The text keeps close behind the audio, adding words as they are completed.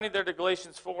There to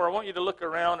Galatians 4. I want you to look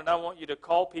around and I want you to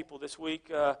call people this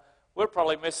week. We're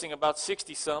probably missing about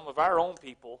 60-some of our own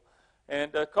people.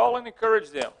 And call and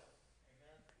encourage them.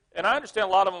 And I understand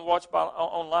a lot of them watch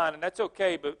online, and that's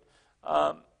okay, but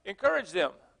encourage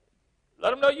them. Let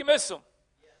them know you miss them.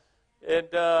 And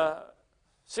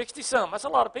 60-some, that's a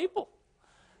lot of people.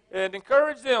 And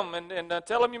encourage them and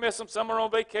tell them you miss them. Some are on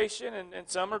vacation and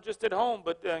some are just at home,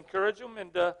 but encourage them.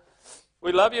 And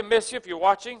we love you, miss you if you're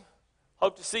watching.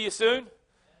 Hope to see you soon.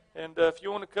 And if you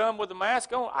want to come with a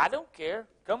mask on, I don't care.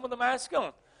 Come with a mask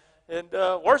on. And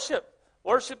worship.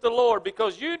 Worship the Lord,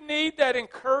 because you need that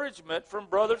encouragement from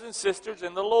brothers and sisters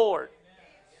in the Lord.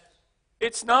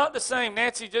 It's not the same.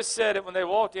 Nancy just said it when they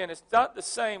walked in. It's not the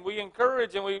same. We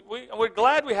encourage and we're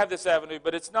glad we have this avenue,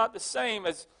 but it's not the same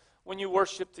as when you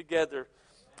worship together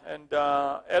and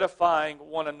edifying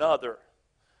one another.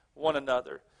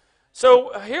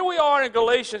 So here we are in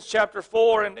Galatians chapter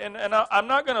 4, and I'm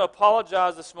not going to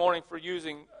apologize this morning for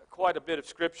using quite a bit of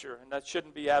Scripture, and that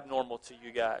shouldn't be abnormal to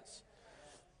you guys.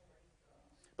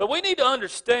 But we need to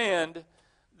understand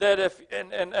that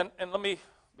and let me,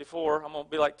 before, I'm going to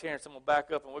be like Terrence, I'm going to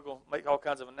back up and we're going to make all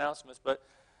kinds of announcements. But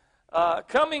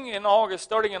coming in August,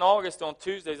 starting in August on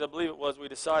Tuesdays, I believe it was, we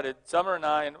decided, Summer and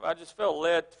I just felt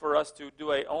led for us to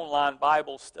do an online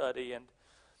Bible study. And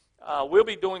we'll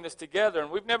be doing this together,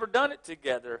 and we've never done it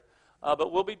together.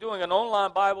 But we'll be doing an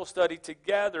online Bible study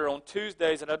together on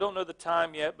Tuesdays, and I don't know the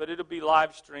time yet, but it'll be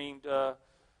live streamed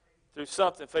through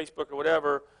something, Facebook or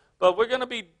whatever. But we're going to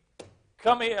be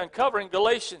coming and covering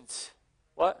Galatians,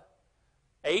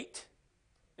 8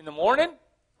 in the morning?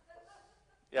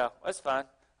 Yeah, that's fine.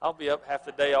 I'll be up half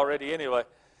the day already anyway.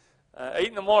 8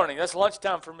 in the morning, that's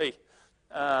lunchtime for me.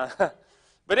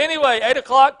 But anyway, 8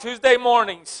 o'clock Tuesday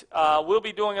mornings, we'll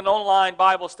be doing an online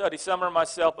Bible study, Summer and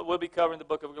myself, but we'll be covering the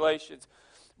book of Galatians.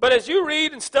 But as you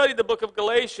read and study the book of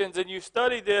Galatians, and you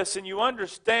study this, and you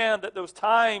understand that those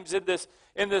times in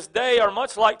this day are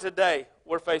much like today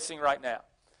we're facing right now.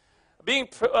 Being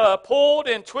pulled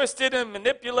and twisted and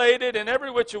manipulated in every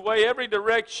which way, every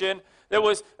direction, that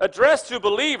was addressed to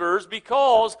believers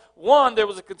because, one, there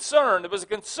was a concern. There was a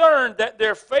concern that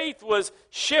their faith was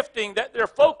shifting, that their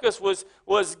focus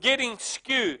was getting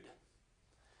skewed.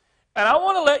 And I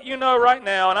want to let you know right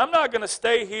now, and I'm not going to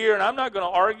stay here and I'm not going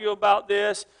to argue about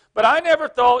this, but I never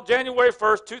thought January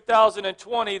 1st,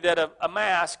 2020 that a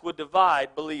mask would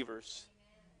divide believers.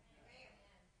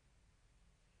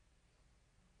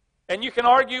 And you can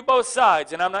argue both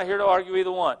sides, and I'm not here to argue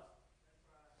either one.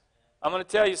 I'm going to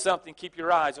tell you something. Keep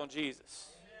your eyes on Jesus.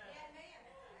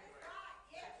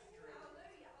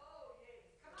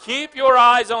 Keep your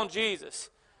eyes on Jesus.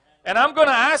 And I'm going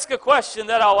to ask a question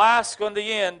that I'll ask on the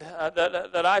end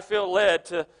that I feel led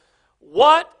to.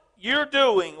 What you're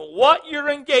doing, what you're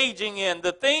engaging in,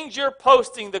 the things you're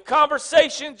posting, the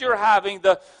conversations you're having,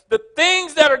 the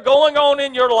things that are going on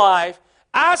in your life,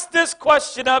 ask this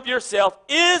question of yourself.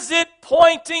 Is it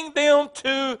pointing them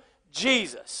to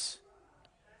Jesus?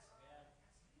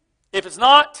 If it's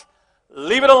not,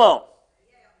 leave it alone.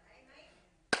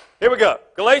 Here we go.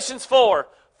 Galatians 4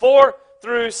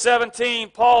 through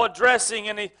 17, Paul addressing,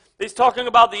 and he's talking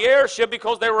about the heirship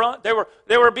because they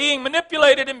were being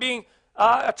manipulated and being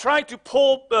trying to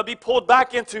be pulled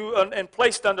back into and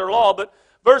placed under law. But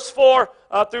verse 4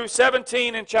 through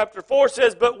 17 in chapter 4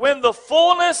 says, "But when the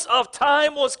fullness of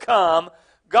time was come,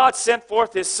 God sent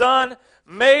forth His Son,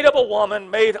 made of a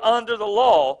woman, made under the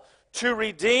law, to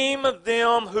redeem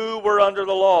them who were under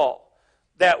the law,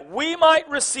 that we might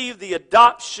receive the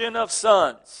adoption of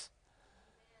sons."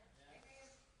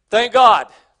 Thank God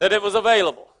that it was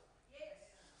available.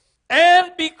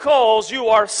 "And because you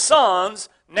are sons,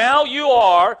 now you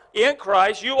are in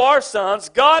Christ, you are sons,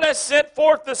 God has sent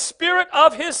forth the Spirit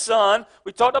of His Son."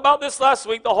 We talked about this last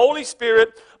week. The Holy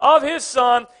Spirit of His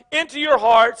Son into your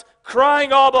hearts,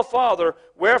 crying, "Abba, Father."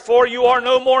 "Wherefore you are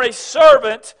no more a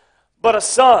servant, but a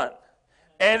son.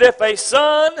 And if a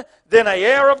son, then an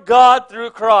heir of God through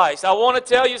Christ." I want to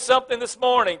tell you something this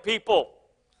morning, people.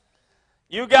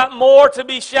 You got more to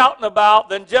be shouting about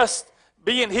than just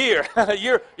being here.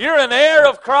 You're an heir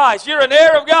of Christ. You're an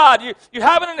heir of God. You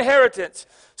have an inheritance.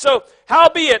 So,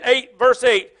 howbeit, verse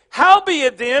 8,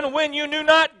 "Howbeit then, when you knew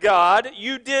not God,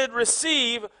 you did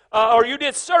receive, or you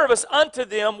did service unto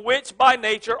them which by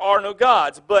nature are no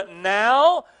gods. But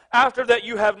now, after that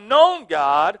you have known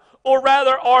God, or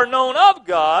rather are known of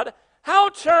God, how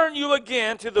turn you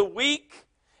again to the weak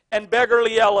and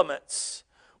beggarly elements,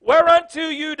 whereunto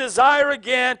you desire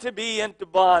again to be into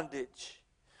bondage?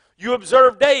 You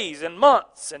observe days and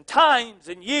months and times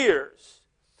and years.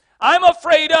 I'm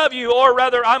afraid of you, or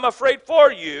rather I'm afraid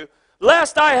for you,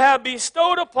 lest I have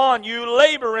bestowed upon you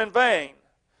labor in vain.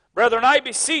 Brethren, I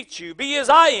beseech you, be as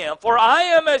I am, for I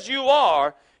am as you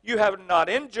are. You have not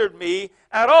injured me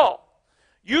at all.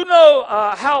 You know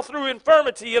how through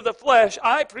infirmity of the flesh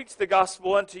I preached the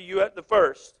gospel unto you at the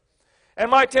first. And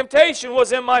my temptation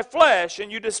was in my flesh,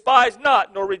 and you despised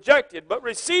not, nor rejected, but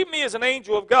received me as an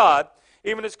angel of God,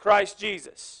 even as Christ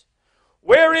Jesus.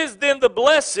 Where is then the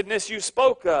blessedness you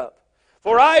spoke of?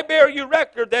 For I bear you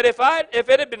record that if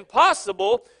it had been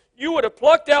possible, you would have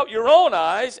plucked out your own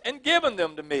eyes and given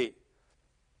them to me.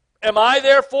 Am I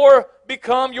therefore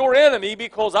become your enemy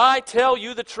because I tell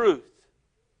you the truth?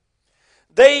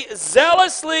 They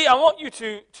zealously, I want you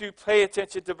to pay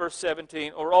attention to verse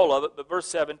 17, or all of it, but verse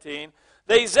 17.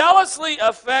 They zealously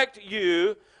affect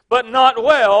you, but not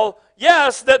well.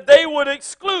 Yes, that they would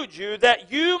exclude you,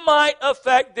 that you might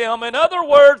affect them. In other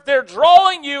words, they're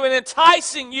drawing you and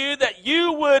enticing you that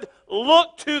you would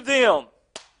look to them,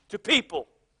 to people.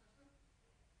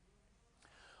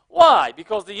 Why?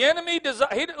 Because the enemy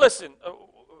listen,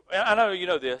 I know you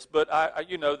know this, but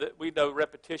you know that we know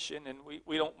repetition and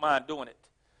we don't mind doing it.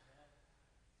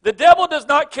 The devil does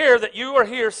not care that you are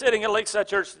here sitting at Lakeside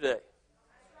Church today.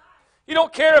 He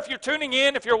don't care if you're tuning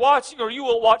in, if you're watching, or you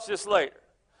will watch this later.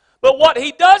 But what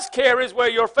he does care is where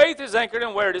your faith is anchored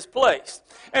and where it is placed.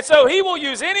 And so he will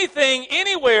use anything,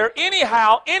 anywhere,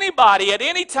 anyhow, anybody, at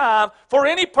any time, for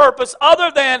any purpose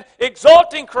other than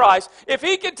exalting Christ. If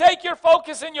he can take your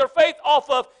focus and your faith off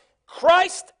of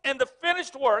Christ and the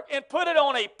finished work and put it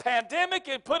on a pandemic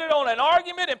and put it on an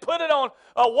argument and put it on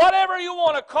whatever you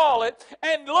want to call it,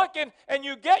 and look and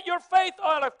you get your faith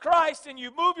out of Christ and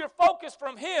you move your focus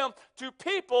from him to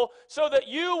people so that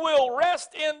you will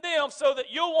rest in them, so that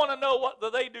you'll want to know what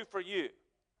they do for you.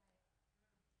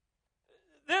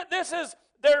 This is,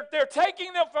 they're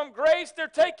taking them from grace, they're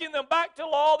taking them back to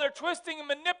law, they're twisting and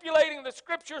manipulating the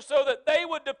Scripture so that they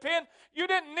would depend. You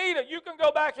didn't need it. You can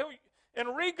go back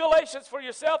and read Galatians for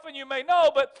yourself, and you may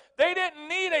know, but they didn't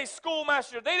need a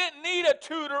schoolmaster. They didn't need a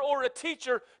tutor or a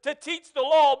teacher to teach the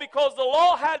law because the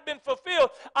law had been fulfilled.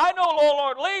 I no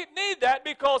longer need that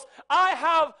because I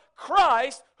have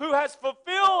Christ who has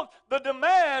fulfilled the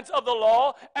demands of the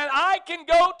law, and I can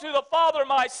go to the Father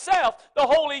myself. The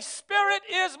Holy Spirit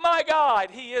is my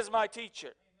guide. He is my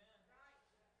teacher.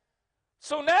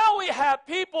 So now we have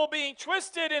people being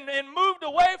twisted and moved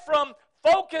away from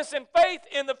focus and faith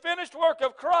in the finished work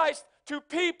of Christ to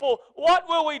people. What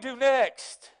will we do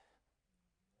next?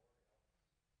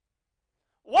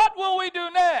 What will we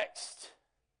do next?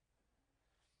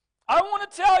 I want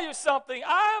to tell you something.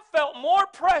 I have felt more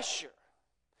pressure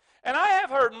and I have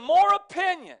heard more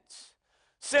opinions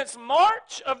since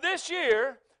March of this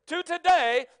year to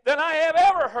today than I have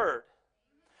ever heard.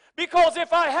 Because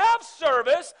if I have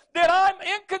service, then I'm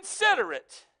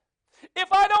inconsiderate.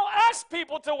 If I don't ask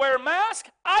people to wear masks,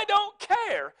 I don't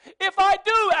care. If I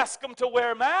do ask them to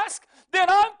wear masks, then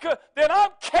I'm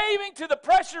caving to the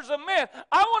pressures of men.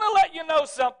 I want to let you know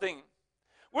something.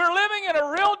 We're living in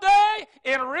a real day,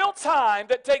 in real time,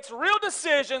 that takes real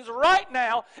decisions right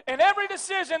now, and every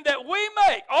decision that we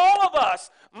make, all of us,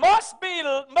 must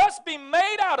be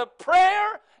made out of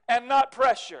prayer and not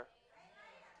pressure.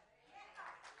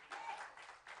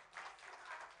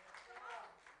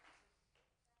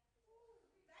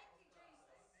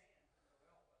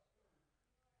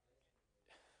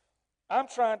 I'm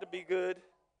trying to be good.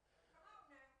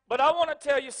 But I want to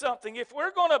tell you something. If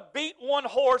we're going to beat one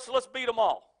horse, let's beat them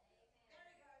all.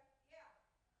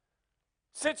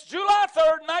 Since July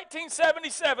 3rd,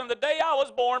 1977, the day I was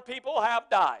born, people have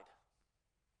died.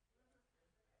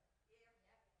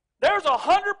 There's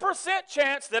 100%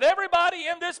 chance that everybody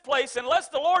in this place, unless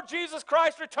the Lord Jesus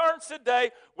Christ returns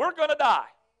today, we're going to die.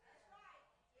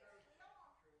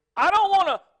 I don't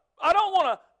want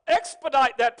to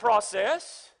expedite that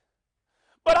process.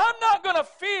 But I'm not going to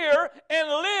fear and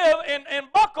live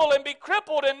and buckle and be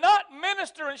crippled and not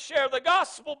minister and share the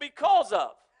gospel because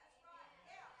of.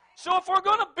 So if we're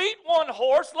going to beat one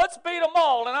horse, let's beat them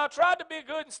all. And I tried to be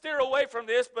good and steer away from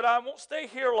this, but I won't stay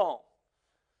here long.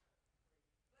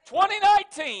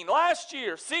 2019, last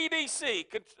year, CDC,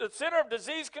 Center of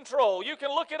Disease Control, you can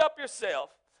look it up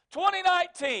yourself.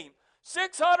 2019,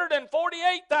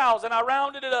 648,000, I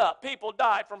rounded it up, people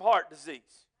died from heart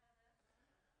disease.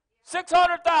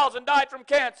 600,000 died from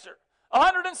cancer.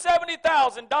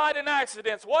 170,000 died in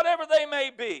accidents, whatever they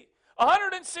may be.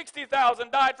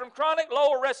 160,000 died from chronic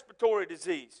lower respiratory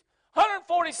disease.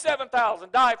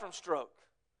 147,000 died from stroke.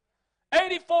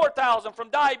 84,000 from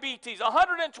diabetes,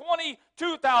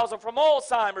 122,000 from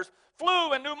Alzheimer's.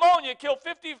 Flu and pneumonia killed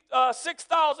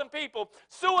 56,000 people.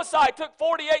 Suicide took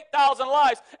 48,000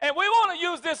 lives. And we want to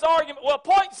use this argument, well,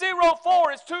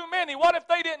 0.04 is too many. What if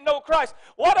they didn't know Christ?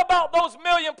 What about those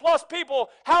million plus people?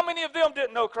 How many of them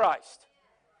didn't know Christ?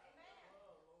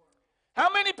 How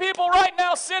many people right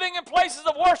now sitting in places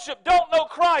of worship don't know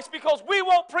Christ because we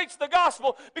won't preach the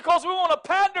gospel, because we want to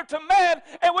pander to man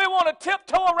and we want to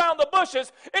tiptoe around the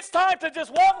bushes? It's time to just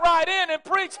walk right in and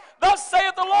preach, thus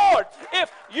saith the Lord.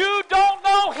 If you don't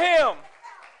know Him,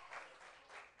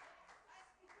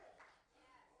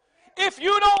 if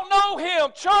you don't know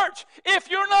Him, church,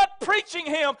 if you're not preaching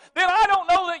Him, then I don't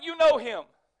know that you know Him.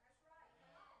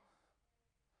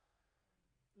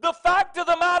 The fact of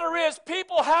the matter is,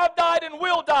 people have died and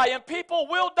will die, and people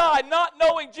will die not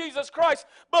knowing Jesus Christ.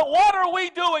 But what are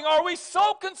we doing? Are we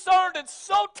so concerned and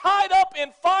so tied up in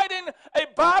fighting a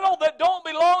battle that don't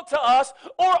belong to us,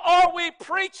 or are we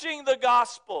preaching the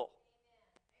gospel?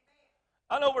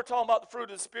 I know we're talking about the fruit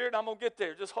of the Spirit. I'm going to get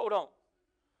there. Just hold on.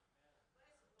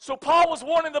 So Paul was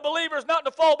warning the believers not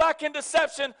to fall back in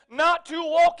deception, not to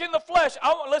walk in the flesh.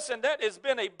 Listen, that has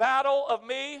been a battle of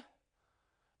me.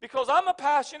 Because I'm a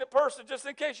passionate person, just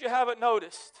in case you haven't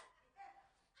noticed.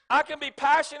 I can be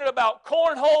passionate about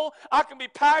cornhole. I can be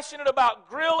passionate about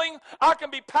grilling. I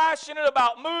can be passionate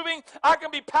about moving. I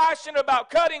can be passionate about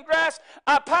cutting grass.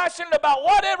 I'm passionate about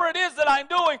whatever it is that I'm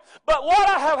doing. But what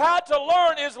I have had to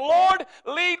learn is, Lord,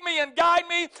 lead me and guide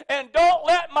me, and don't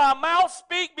let my mouth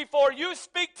speak before you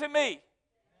speak to me.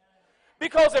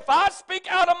 Because if I speak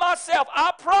out of myself,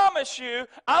 I promise you,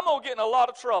 I'm going to get in a lot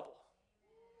of trouble.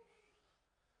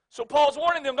 So Paul's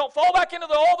warning them, don't fall back into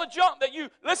all the junk that you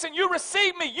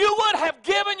received me. You would have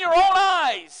given your own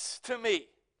eyes to me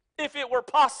if it were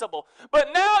possible.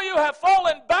 But now you have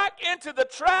fallen back into the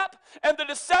trap and the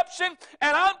deception,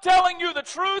 and I'm telling you the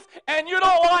truth, and you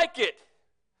don't like it.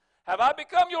 Have I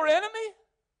become your enemy?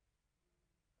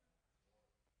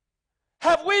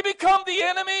 Have we become the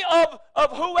enemy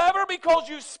of whoever because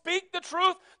you speak the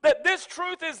truth? That this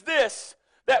truth is this,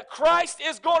 that Christ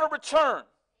is going to return.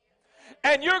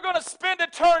 And you're going to spend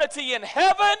eternity in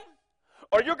heaven,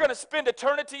 or you're going to spend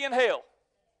eternity in hell.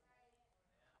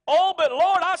 Oh, but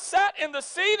Lord, I sat in the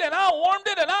seat and I warmed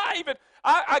it, and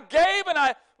I gave, and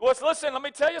I was, listen, let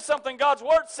me tell you something. God's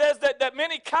word says that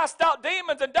many cast out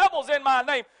demons and devils in my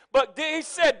name. But He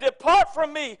said, depart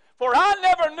from me, for I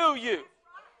never knew you.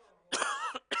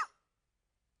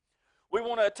 We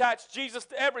want to attach Jesus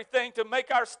to everything to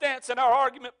make our stance and our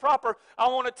argument proper. I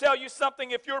want to tell you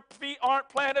something. If your feet aren't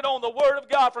planted on the Word of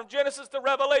God from Genesis to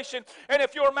Revelation, and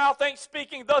if your mouth ain't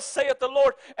speaking, thus saith the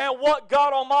Lord, and what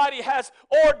God Almighty has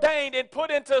ordained and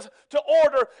put into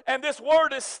order, and this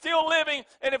Word is still living,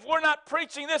 and if we're not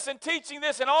preaching this and teaching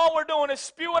this, and all we're doing is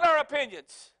spewing our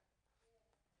opinions,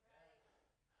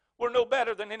 we're no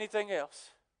better than anything else.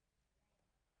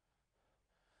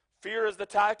 Fear is the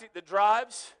tactic that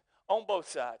drives on both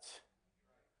sides.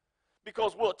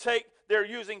 Because they're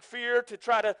using fear to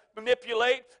try to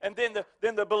manipulate, and then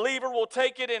the believer will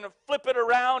take it and flip it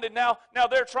around, and now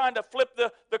they're trying to flip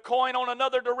the coin on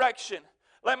another direction.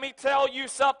 Let me tell you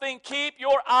something, keep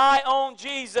your eye on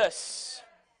Jesus.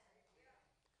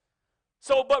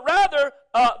 So, but rather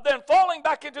than falling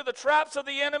back into the traps of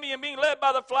the enemy and being led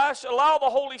by the flesh, allow the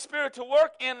Holy Spirit to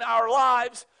work in our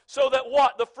lives so that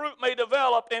what? The fruit may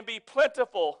develop and be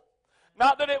plentiful.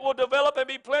 Not that it will develop and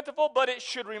be plentiful, but it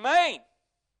should remain.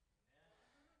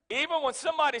 Even when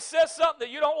somebody says something that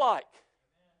you don't like.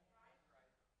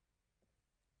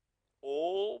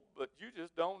 Oh, but you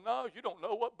just don't know. You don't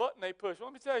know what button they push.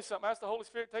 Let me tell you something. Ask the Holy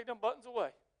Spirit to take them buttons away.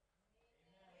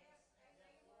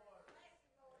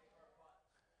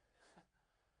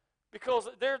 Because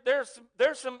there's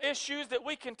some issues that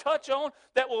we can touch on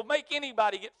that will make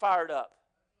anybody get fired up.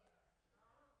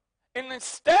 And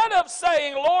instead of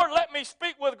saying, Lord, let me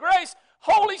speak with grace,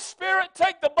 Holy Spirit,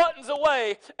 take the buttons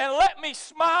away and let me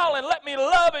smile and let me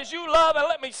love as you love and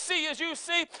let me see as you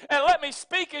see and let me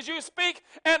speak as you speak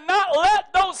and not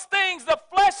let those things, the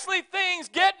fleshly things,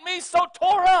 get me so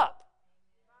tore up.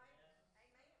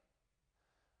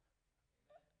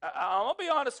 I'm going to be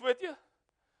honest with you.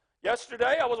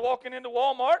 Yesterday I was walking into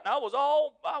Walmart and I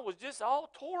was just all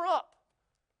tore up.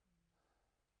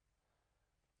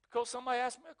 Because somebody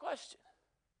asked me a question.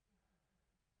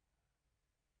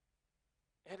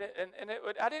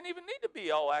 I didn't even need to be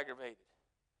all aggravated.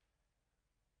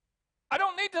 I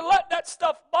don't need to let that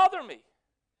stuff bother me.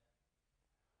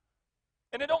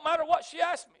 And it don't matter what she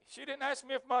asked me. She didn't ask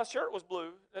me if my shirt was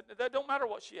blue. That don't matter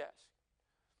what she asked.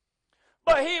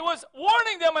 But he was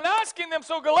warning them and asking them.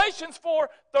 So Galatians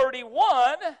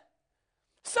 4:31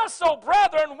 so,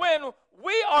 brethren, when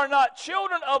we are not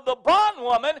children of the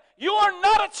bondwoman, you are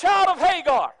not a child of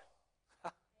Hagar.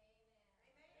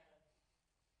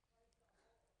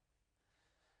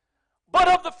 But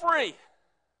of the free.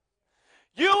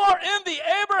 You are in the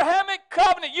Abrahamic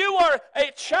covenant. You are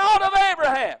a child of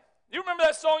Abraham. You remember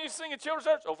that song you sing in children's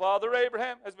church? Oh, Father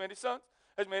Abraham has many sons,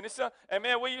 has many sons. And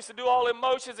man, we used to do all the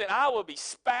motions, and I would be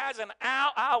spazzing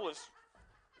out. I was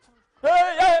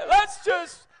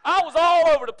all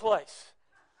over the place.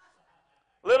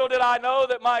 Little did I know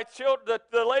that my children,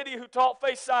 the lady who taught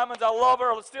Faith Simons, I love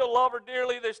her, I still love her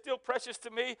dearly. They're still precious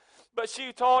to me. But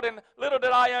she taught, and little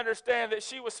did I understand that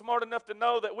she was smart enough to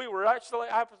know that we were actually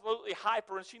absolutely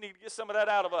hyper, and she needed to get some of that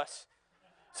out of us.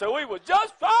 So we would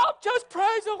just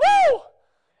praise the Woo!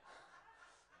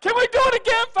 Can we do it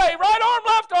again, Faith? Right arm,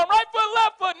 left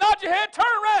foot, nod your head, turn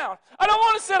around. I don't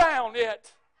want to sit down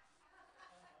yet.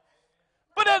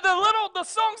 But the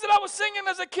songs that I was singing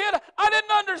as a kid, I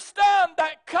didn't understand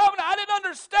that covenant. I didn't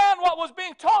understand what was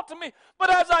being taught to me. But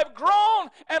as I've grown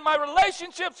and my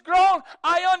relationship's grown,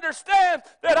 I understand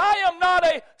that I am not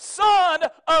a son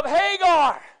of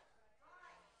Hagar.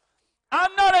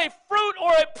 I'm not a fruit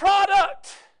or a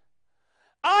product.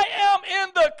 I am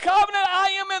in the covenant. I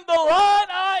am in the line.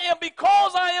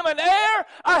 Because I am an heir,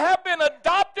 I have been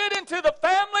adopted into the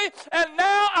family, and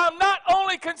now I'm not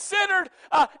only considered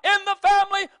in the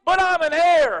family, but I'm an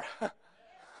heir.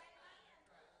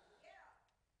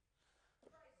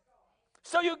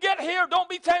 So you get here, don't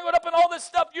be tangled up in all this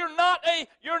stuff. You're not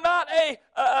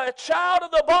a child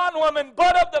of the bondwoman,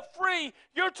 but of the free.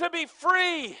 You're to be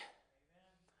free.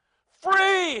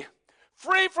 Free.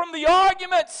 Free from the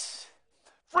arguments.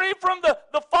 Free from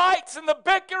the fights and the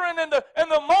bickering and the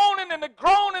moaning and the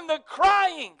groaning and the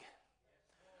crying.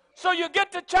 So you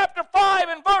get to chapter 5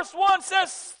 and verse 1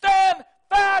 says, stand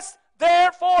fast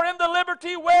therefore in the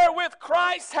liberty wherewith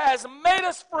Christ has made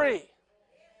us free.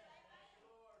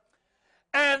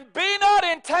 And be not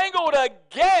entangled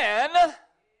again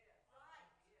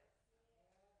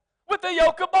with the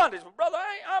yoke of bondage. Well, brother,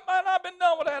 I've been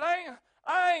done with that.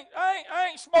 I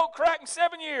ain't smoked crack in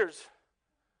 7 years.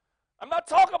 I'm not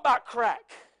talking about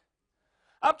crack.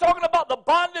 I'm talking about the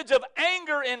bondage of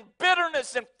anger and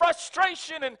bitterness and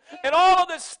frustration and all of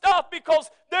this stuff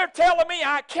because they're telling me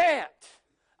I can't.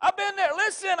 I've been there.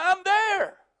 Listen, I'm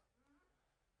there.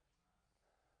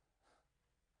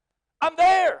 I'm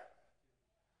there.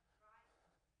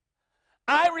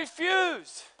 I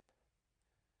refuse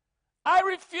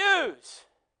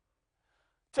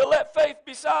to let faith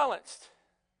be silenced.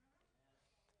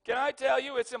 Can I tell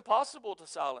you, it's impossible to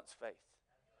silence faith.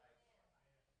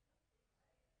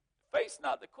 Faith's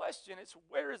not the question, it's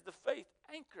where is the faith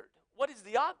anchored? What is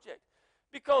the object?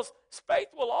 Because faith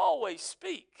will always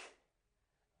speak.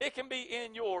 It can be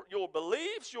in your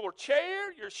beliefs, your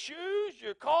chair, your shoes,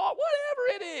 your car, whatever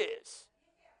it is.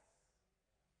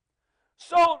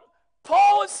 So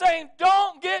Paul is saying,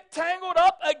 don't get tangled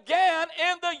up again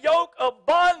in the yoke of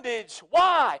bondage.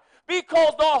 Why?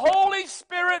 Because the Holy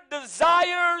Spirit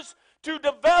desires to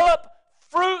develop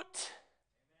fruit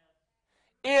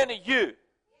in you.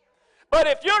 But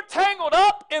if you're tangled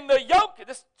up in the yoke,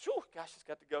 it's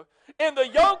got to go. In the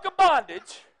yoke of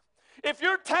bondage, if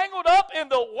you're tangled up in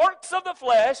the works of the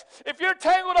flesh, if you're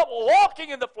tangled up walking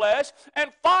in the flesh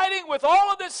and fighting with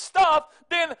all of this stuff,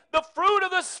 then the fruit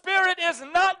of the Spirit is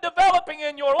not developing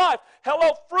in your life.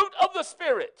 Hello, fruit of the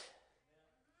Spirit.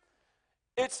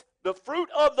 It's the fruit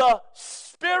of the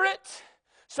Spirit,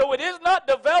 so it is not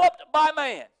developed by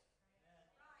man.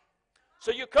 So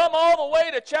you come all the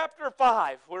way to chapter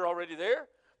 5. We're already there.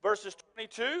 Verses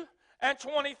 22 and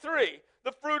 23.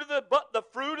 The fruit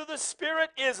of the Spirit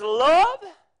is love,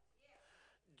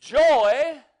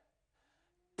 joy,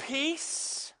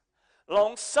 peace,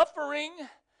 long-suffering,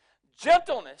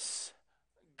 gentleness,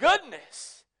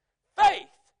 goodness, faith,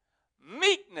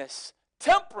 meekness,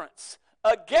 temperance.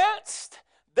 Against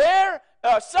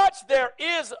such there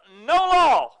is no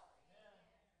law.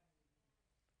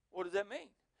 What does that mean?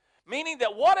 Meaning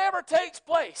that whatever takes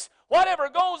place, whatever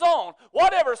goes on,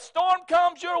 whatever storm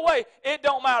comes your way, it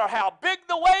don't matter how big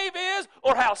the wave is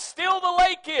or how still the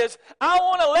lake is. I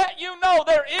want to let you know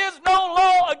there is no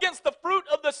law against the fruit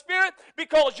of the Spirit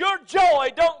because your joy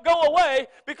don't go away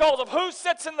because of who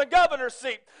sits in the governor's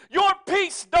seat. Your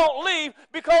peace don't leave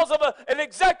because of an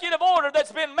executive order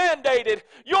that's been mandated.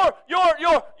 Your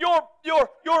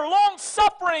long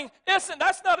suffering, listen,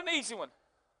 that's not an easy one.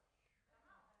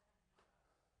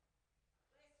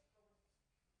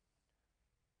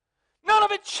 None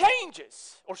of it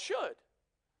changes, or should.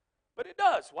 But it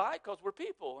does. Why? Because we're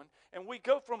people. And we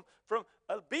go from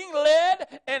being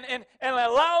led and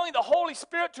allowing the Holy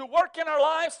Spirit to work in our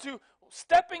lives to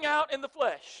stepping out in the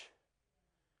flesh.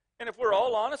 And if we're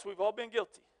all honest, we've all been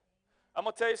guilty. I'm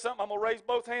going to tell you something. I'm going to raise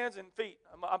both hands and feet.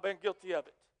 I've been guilty of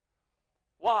it.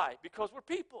 Why? Because we're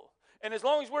people. And as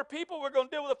long as we're people, we're going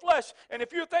to deal with the flesh. And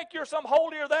if you think you're some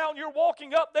holier thou and you're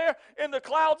walking up there in the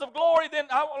clouds of glory, then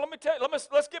let me tell you,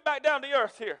 let's get back down to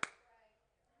earth here.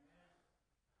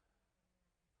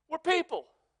 We're people.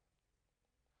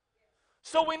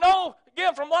 So we know,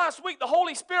 again, from last week, the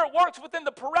Holy Spirit works within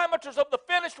the parameters of the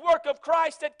finished work of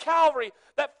Christ at Calvary,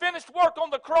 that finished work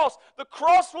on the cross. The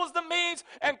cross was the means,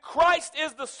 and Christ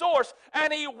is the source.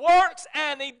 And He works,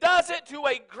 and He does it to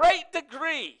a great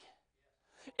degree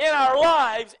in our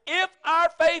lives if our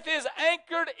faith is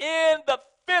anchored in the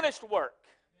finished work.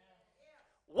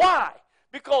 Why?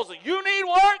 Because you need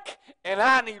work, and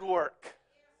I need work.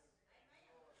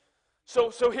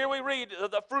 So here we read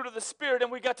the fruit of the Spirit, and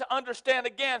we got to understand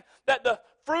again that the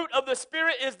fruit of the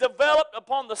Spirit is developed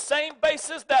upon the same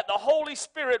basis that the Holy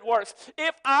Spirit works,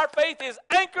 if our faith is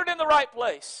anchored in the right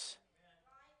place.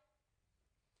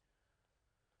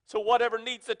 So whatever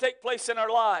needs to take place in our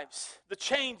lives, the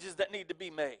changes that need to be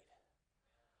made,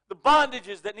 the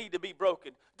bondages that need to be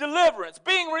broken, deliverance,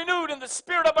 being renewed in the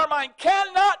spirit of our mind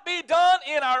cannot be done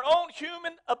in our own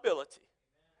human ability.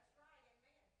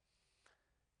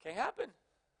 Can't happen.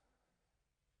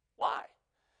 Why?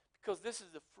 Because this is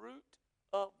the fruit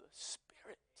of the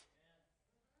Spirit,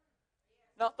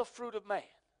 not the fruit of man.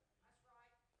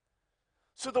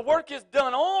 So the work is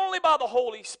done only by the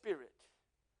Holy Spirit.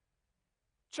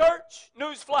 Church,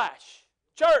 newsflash.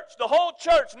 Church, the whole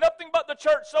church, nothing but the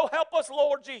church, so help us,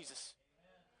 Lord Jesus.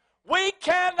 We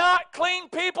cannot clean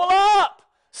people up.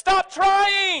 Stop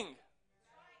trying.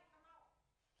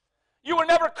 You were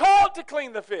never called to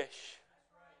clean the fish.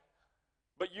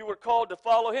 But you were called to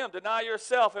follow Him. Deny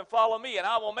yourself and follow me, and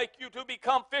I will make you to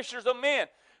become fishers of men.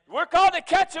 We're called to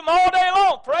catch them all day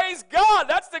long. Praise God.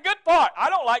 That's the good part. I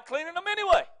don't like cleaning them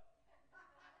anyway.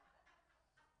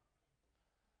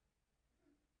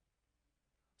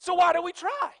 So why do we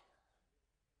try?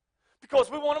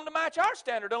 Because we want them to match our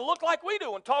standard and look like we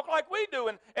do and talk like we do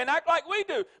and act like we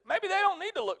do. Maybe they don't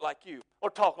need to look like you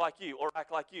or talk like you or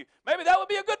act like you. Maybe that would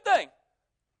be a good thing.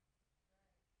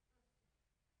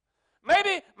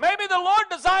 Maybe the Lord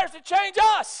desires to change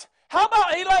us. How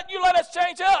about He let us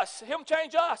change us? Him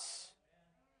change us.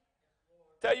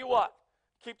 Tell you what,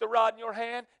 keep the rod in your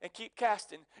hand and keep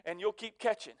casting, and you'll keep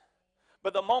catching.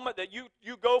 But the moment that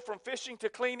you go from fishing to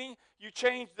cleaning, you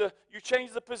change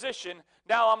the position.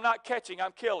 Now I'm not catching,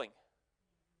 I'm killing.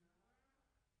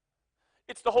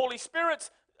 It's the Holy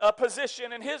Spirit's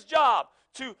position and His job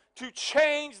to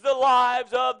change the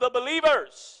lives of the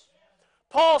believers.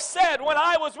 Paul said, when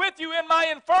I was with you in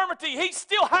my infirmity, he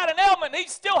still had an ailment. He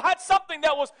still had something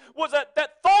that was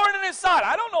that thorn in his side.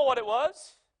 I don't know what it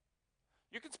was.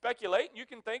 You can speculate and you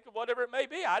can think of whatever it may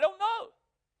be. I don't know.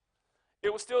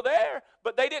 It was still there,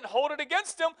 but they didn't hold it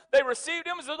against him. They received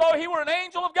him as though he were an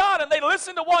angel of God, and they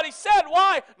listened to what he said.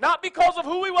 Why? Not because of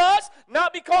who he was,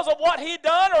 not because of what he'd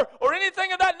done or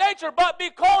anything of that nature, but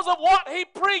because of what he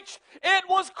preached. It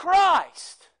was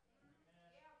Christ.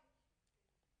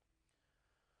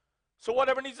 So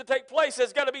whatever needs to take place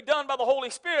has got to be done by the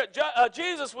Holy Spirit.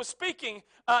 Jesus was speaking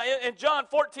in John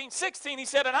 14:16. He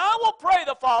said, and I will pray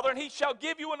the Father, and He shall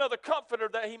give you another comforter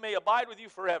that He may abide with you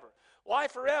forever. Why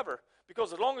forever?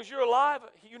 Because as long as you're alive,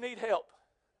 you need help.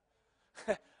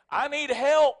 I need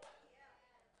help.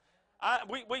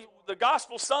 The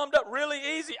gospel summed up really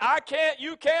easy. I can't,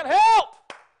 you can't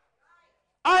help.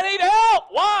 I need help.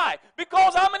 Why?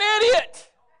 Because I'm an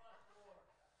idiot.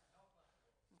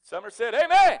 Summer said,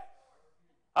 amen.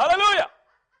 Hallelujah.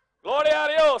 Gloria a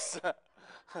Dios.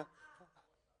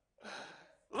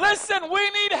 Listen, we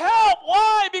need help.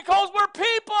 Why? Because we're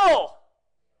people.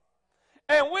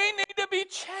 And we need to be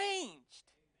changed.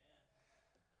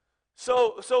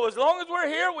 So as long as we're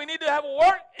here, we need to have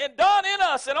work done in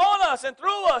us and on us and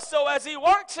through us. So as He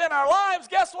works in our lives,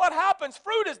 guess what happens?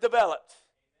 Fruit is developed.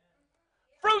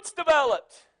 Fruit's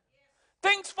developed.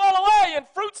 Things fall away and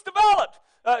fruit's developed.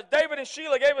 David and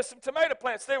Sheila gave us some tomato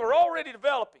plants. They were already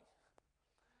developing.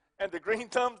 And the green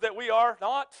thumbs that we are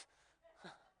not,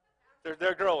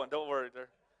 they're growing. Don't worry.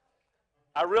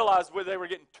 I realized where they were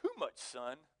getting too much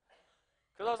sun.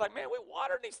 Because I was like, man, we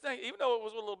watered these things. Even though it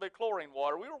was a little bit of chlorine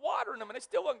water, we were watering them and they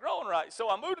still wasn't growing right. So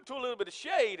I moved it to a little bit of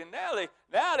shade, and now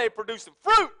they produce some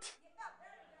fruit.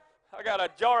 I got a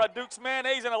jar of Duke's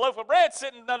mayonnaise and a loaf of bread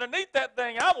sitting underneath that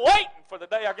thing. I'm waiting for the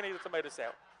day I can eat a tomato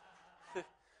salad.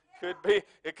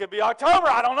 It could be October,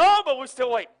 I don't know, but we're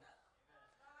still waiting.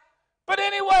 But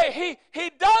anyway,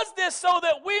 he does this so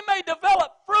that we may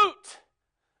develop fruit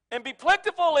and be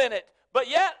plentiful in it, but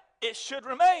yet it should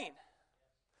remain.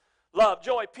 Love,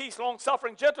 joy, peace,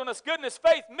 long-suffering, gentleness, goodness,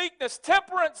 faith, meekness,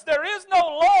 temperance. There is no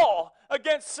law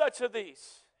against such of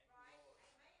these.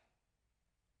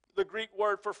 The Greek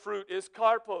word for fruit is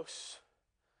karpos.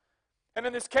 And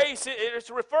in this case, it is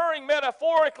referring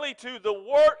metaphorically to the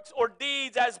works or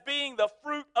deeds as being the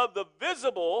fruit of the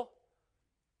visible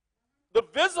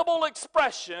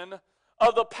expression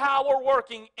of the power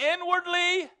working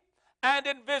inwardly and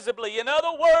invisibly. In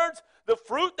other words, the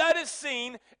fruit that is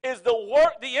seen is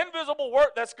the invisible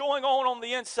work that's going on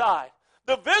the inside.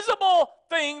 The visible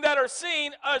thing that are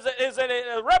seen is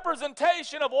a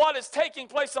representation of what is taking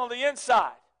place on the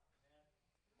inside.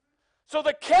 So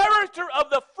the character of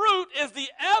the fruit is the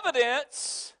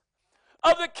evidence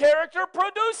of the character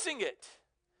producing it,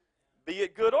 be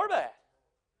it good or bad.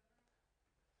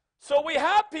 So we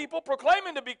have people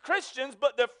proclaiming to be Christians,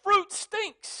 but their fruit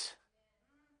stinks.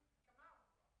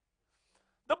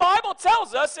 The Bible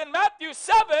tells us in Matthew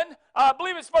 7, I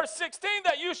believe it's verse 16,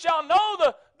 that you shall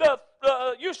know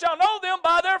you shall know them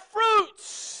by their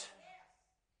fruits.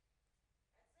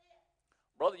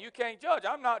 Brother, you can't judge.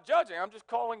 I'm not judging. I'm just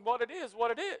calling what it is.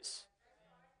 If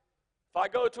I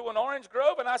go to an orange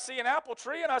grove and I see an apple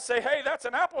tree and I say, hey, that's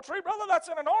an apple tree, brother, that's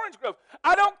in an orange grove.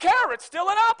 I don't care. It's still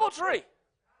an apple tree.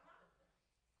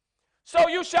 So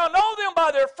you shall know them by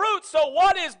their fruits. So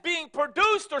what is being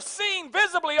produced or seen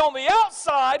visibly on the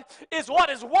outside is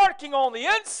what is working on the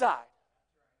inside.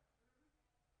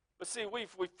 But see,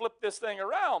 we've flipped this thing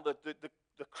around,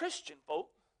 the Christian folk.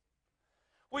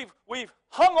 We've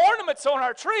hung ornaments on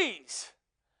our trees.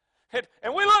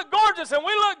 And we look gorgeous and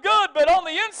we look good, but on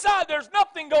the inside there's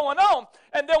nothing going on.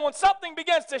 And then when something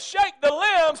begins to shake the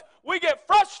limbs, we get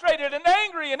frustrated and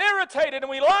angry and irritated and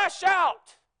we lash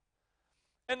out.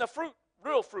 And the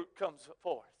real fruit comes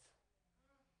forth.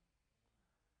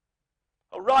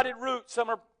 A rotted root,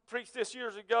 Summer preached this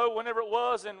years ago, whenever it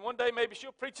was, and one day maybe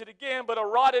she'll preach it again, but a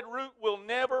rotted root will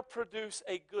never produce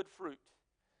a good fruit.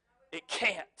 It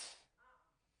can't.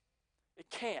 It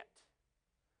can't.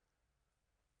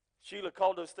 Sheila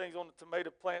called those things on the tomato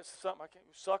plants something,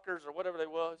 suckers or whatever they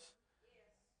was.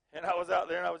 And I was out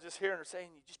there and I was just hearing her saying,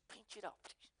 you just pinch it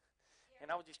off.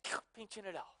 And I was just pinching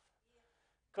it off.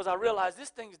 Because I realized this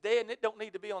thing's dead and it don't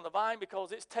need to be on the vine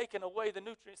because it's taking away the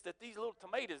nutrients that these little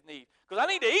tomatoes need. Because I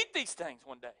need to eat these things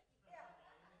one day.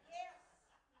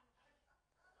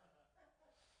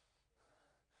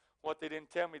 What they didn't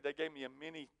tell me, they gave me a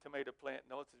mini tomato plant.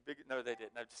 No, it's as big. No, they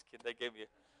didn't. I'm just kidding. They gave me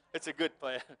it's a good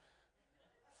plant.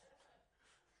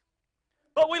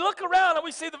 But we look around and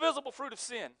we see the visible fruit of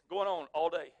sin going on all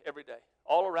day, every day,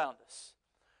 all around us.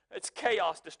 It's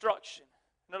chaos, destruction,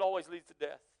 and it always leads to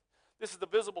death. This is the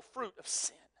visible fruit of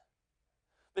sin.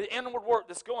 The inward work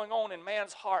that's going on in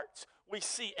man's hearts, we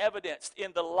see evidenced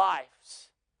in the lives.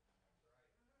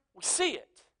 We see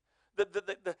it.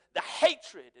 The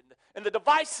hatred and the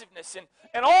divisiveness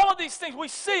and all of these things, we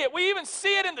see it. We even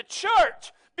see it in the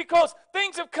church because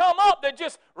things have come up that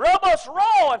just rub us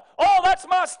raw. And, oh, that's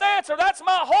my stance, or that's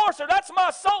my horse, or that's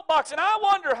my soapbox. And I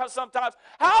wonder sometimes,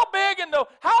 how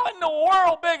in the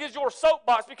world big is your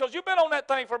soapbox? Because you've been on that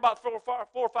thing for about 4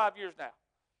 or 5 years now.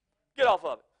 Get off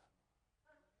of it.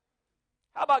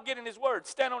 How about getting His Word?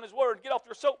 Stand on His Word and get off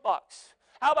your soapbox.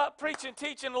 How about preaching,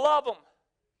 teaching, love Him?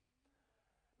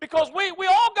 Because we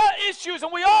all got issues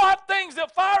and we all have things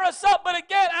that fire us up. But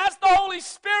again, ask the Holy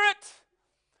Spirit.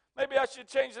 Maybe I should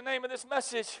change the name of this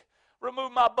message.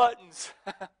 Remove my buttons.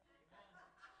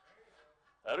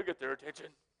 That'll get their attention.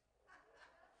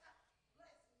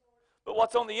 But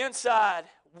what's on the inside,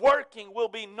 working, will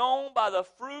be known by the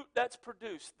fruit that's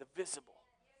produced,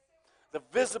 the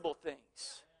visible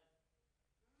things.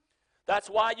 That's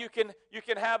why you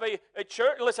can have a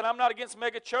church. Listen, I'm not against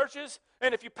mega churches.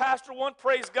 And if you pastor one,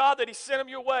 praise God that He sent them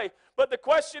your way. But the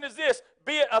question is this,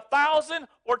 be it 1,000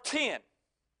 or 10,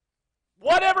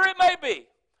 whatever it may be,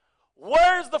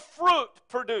 where's the fruit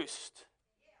produced?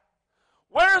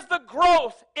 Where's the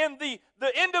growth in the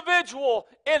individual,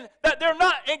 in that they're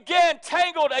not again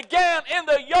tangled again in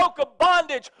the yoke of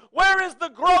bondage? Where is the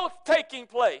growth taking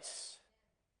place?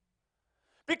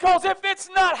 Because if it's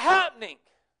not happening,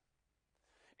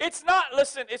 it's not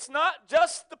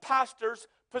just the pastor's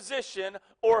position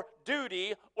or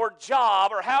duty or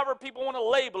job or however people want to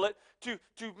label it to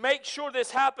make sure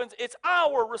this happens. It's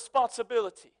our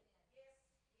responsibility.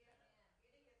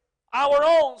 Our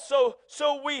own.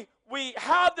 So we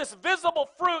have this visible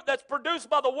fruit that's produced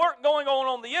by the work going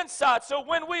on the inside. So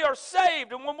when we are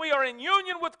saved and when we are in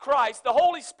union with Christ, the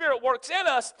Holy Spirit works in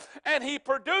us and He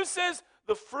produces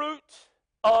the fruit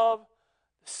of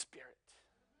the Spirit.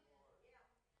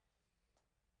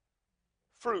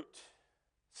 Fruit,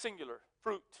 singular,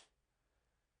 fruit.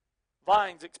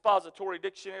 Vine's Expository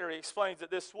Dictionary explains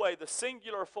it this way: the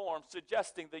singular form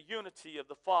suggesting the unity of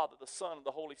the Father, the Son, and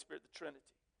the Holy Spirit, the Trinity,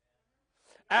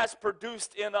 as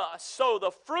produced in us. So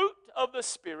the fruit of the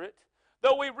Spirit,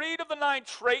 though we read of the 9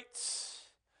 traits,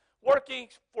 working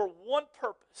for one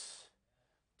purpose,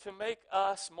 to make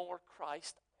us more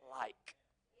Christ-like.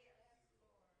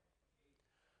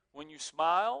 When you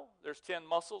smile, there's 10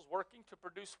 muscles working to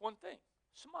produce one thing: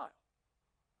 smile.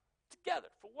 Together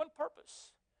for one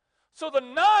purpose. So the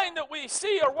 9 that we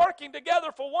see are working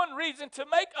together for one reason: to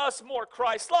make us more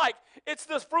Christ-like. It's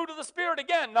the fruit of the Spirit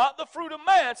again, not the fruit of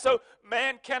man. So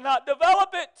man cannot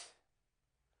develop it.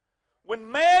 When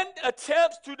man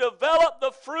attempts to develop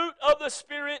the fruit of the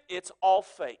Spirit, it's all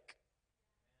fake.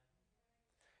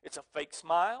 It's a fake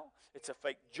smile. It's a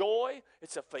fake joy.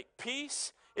 It's a fake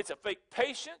peace. It's a fake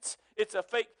patience. It's a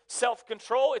fake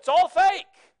self-control. It's all fake.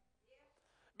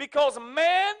 Because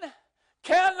man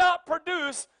cannot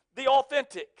produce the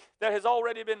authentic that has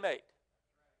already been made.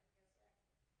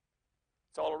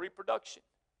 It's all a reproduction.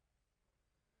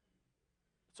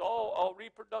 It's all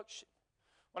reproduction.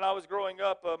 When I was growing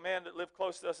up, a man that lived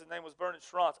close to us, his name was Bernard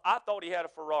Schranz. I thought he had a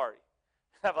Ferrari.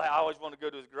 I'm like, I always wanted to go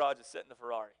to his garage and sit in the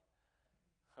Ferrari.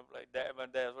 I'm like, Dad, my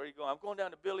dad, where are you going? I'm going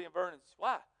down to Billy and Vernon's.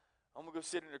 Why? I'm going to go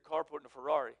sit in their carport in a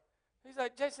Ferrari. He's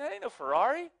like, Jason, that ain't no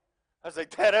Ferrari. I was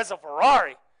like, Dad, that's a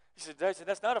Ferrari. He said, Jason,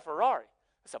 that's not a Ferrari.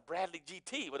 That's a Bradley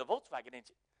GT with a Volkswagen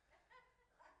engine.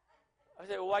 I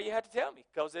said, well, why you have to tell me?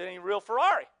 Because it ain't a real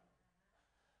Ferrari.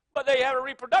 But they have a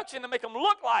reproduction to make them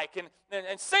look like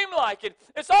and seem like it.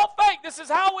 It's all fake. This is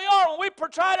how we are. When we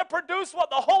try to produce what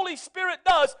the Holy Spirit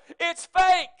does, it's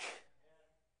fake.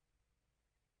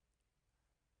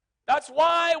 That's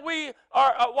why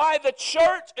why the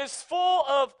church is full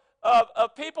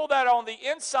of people that on the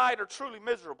inside are truly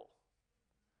miserable.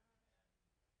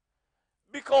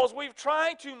 Because we've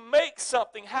tried to make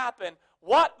something happen.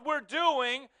 What we're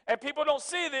doing, and people don't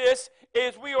see this,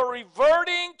 is we are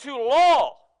reverting to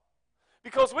law.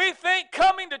 Because we think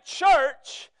coming to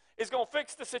church is going to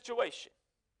fix the situation.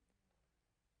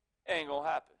 It ain't going to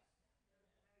happen.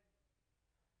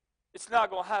 It's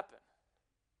not going to happen.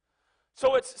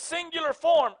 So it's singular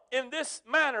form in this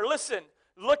manner. Listen,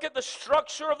 look at the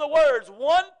structure of the words.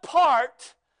 One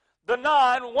part of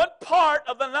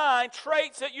the 9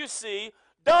 traits that you see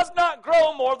does not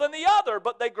grow more than the other,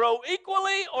 but they grow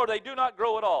equally or they do not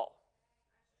grow at all.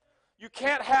 You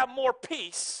can't have more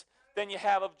peace than you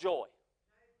have of joy.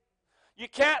 You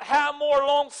can't have more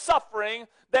long suffering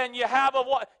than you have of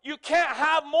what. You can't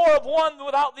have more of one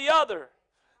without the other.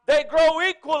 They grow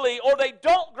equally or they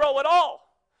don't grow at all.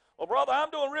 Well, brother, I'm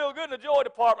doing real good in the joy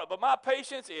department, but my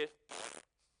patience is,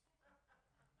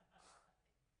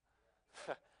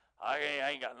 I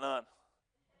ain't got none.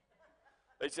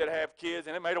 They said I have kids,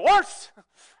 and it made it worse.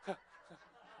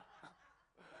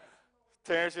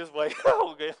 Terrence, just wait.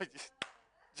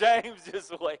 James,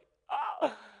 just wait.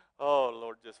 Oh,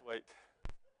 Lord, just wait.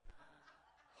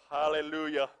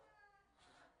 Hallelujah.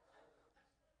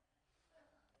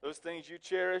 Those things you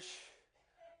cherish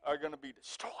are going to be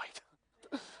destroyed.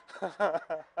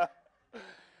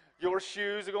 Your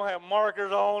shoes are going to have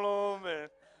markers on them, and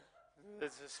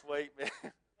let's just wait,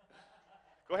 man.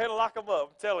 Go ahead and lock them up.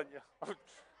 I'm telling you. I'm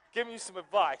giving you some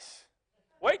advice.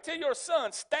 Wait till your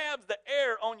son stabs the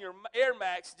air on your Air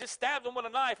Max, just stabs them with a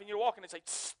knife, and you're walking and say,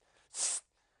 tss, tss.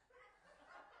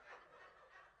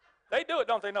 They do it,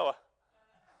 don't they, Noah?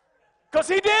 Because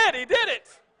he did it.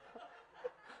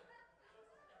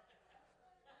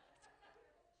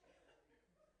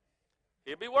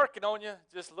 He'll be working on you.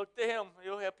 Just look to him.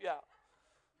 He'll help you out.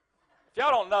 If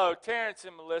y'all don't know, Terrence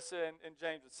and Melissa and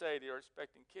James and Sadie are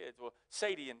expecting kids. Well,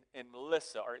 Sadie and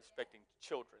Melissa are expecting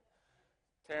children.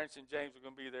 Terrence and James are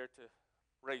going to be there to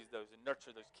raise those and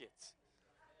nurture those kids.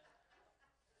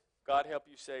 God help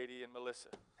you, Sadie and Melissa.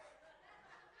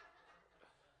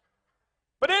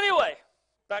 But anyway,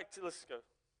 let's go.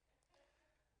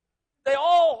 They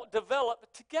all develop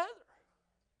together.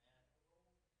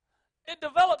 It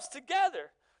develops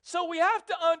together. So we have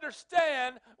to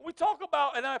understand, we talk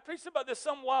about, and I preached about this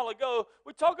some while ago,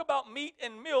 we talk about meat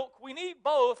and milk. We need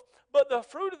both, but the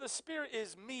fruit of the Spirit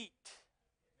is meat.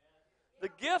 The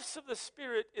gifts of the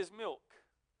Spirit is milk.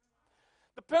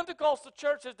 The Pentecostal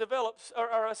church has developed, or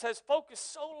has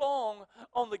focused so long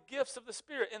on the gifts of the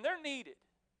Spirit, and they're needed.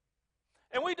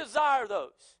 And we desire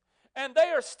those. And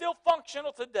they are still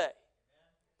functional today.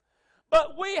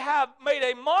 But we have made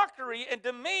a mockery and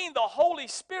demeaned the Holy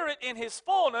Spirit in His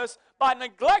fullness by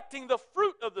neglecting the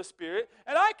fruit of the Spirit.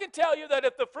 And I can tell you that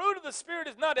if the fruit of the Spirit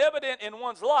is not evident in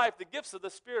one's life, the gifts of the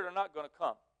Spirit are not going to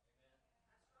come.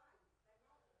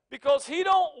 Because He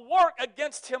don't work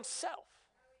against Himself.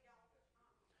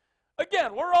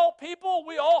 Again, we're all people.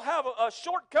 We all have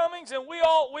shortcomings, and we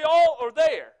all are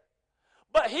there.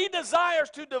 But He desires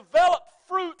to develop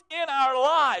fruit in our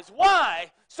lives.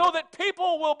 Why? So that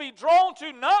people will be drawn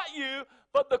to not you,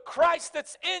 but the Christ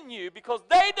that's in you, because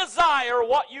they desire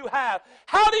what you have.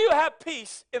 How do you have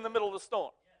peace in the middle of the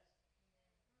storm?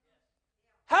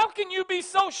 How can you be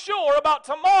so sure about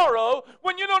tomorrow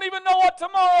when you don't even know what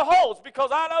tomorrow holds? Because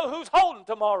I know who's holding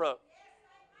tomorrow.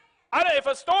 I know if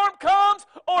a storm comes,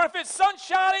 or if it's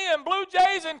sunshiny and Blue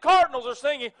Jays and Cardinals are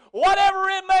singing, whatever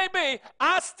it may be,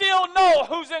 I still know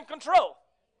who's in control.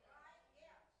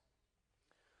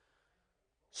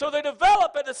 So they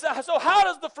develop it. So how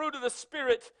does the fruit of the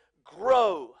Spirit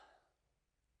grow?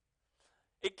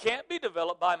 It can't be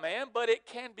developed by man, but it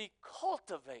can be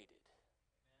cultivated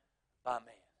by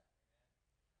man.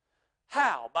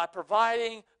 How? By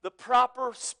providing the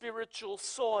proper spiritual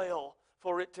soil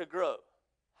for it to grow.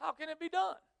 How can it be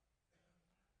done?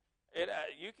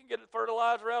 You can get a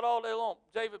fertilizer out all day long.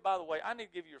 David, by the way, I need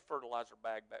to give you your fertilizer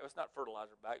bag back. It's not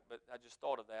fertilizer bag, but I just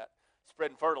thought of that.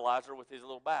 Spreading fertilizer with his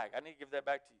little bag. I need to give that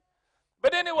back to you.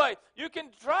 But anyway, you can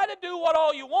try to do what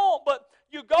all you want, but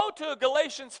you go to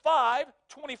Galatians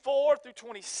 5:24 through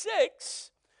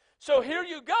 26. So here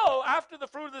you go, after the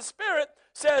fruit of the Spirit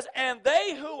says, and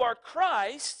they who are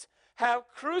Christ have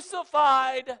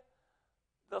crucified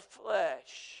the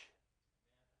flesh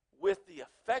with the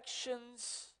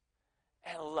affections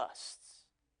and lusts.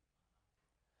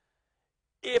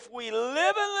 If we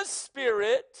live in the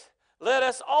Spirit, let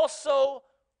us also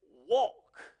walk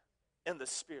in the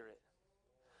Spirit.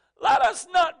 Let us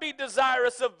not be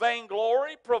desirous of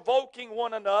vainglory, provoking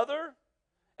one another,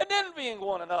 and envying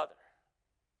one another.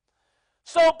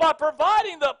 So by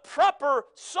providing the proper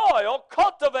soil,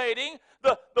 cultivating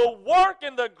the work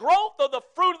and the growth of the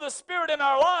fruit of the Spirit in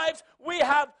our lives, we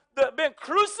have been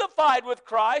crucified with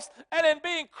Christ, and in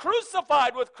being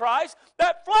crucified with Christ,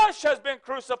 that flesh has been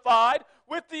crucified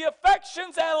with the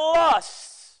affections and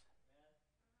lusts.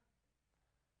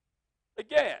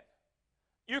 Again,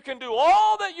 you can do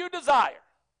all that you desire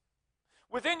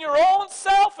within your own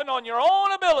self and on your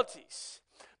own abilities.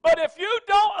 But if you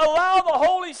don't allow the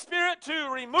Holy Spirit to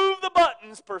remove the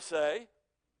buttons, per se,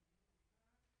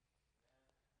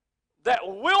 that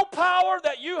willpower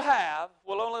that you have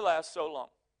will only last so long.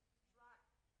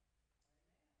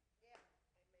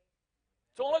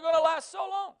 It's only going to last so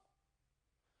long.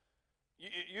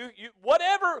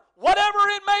 Whatever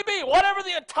it may be, whatever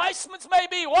the enticements may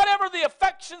be, whatever the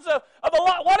affections of the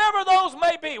life, whatever those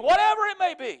may be, whatever it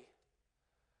may be,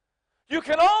 you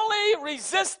can only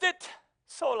resist it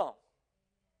so long.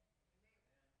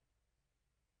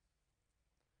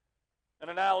 An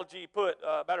analogy put,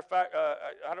 matter of fact,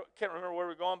 can't remember where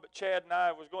we were going, but Chad and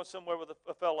I was going somewhere with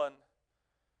a fella, and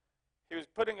he was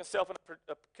putting himself in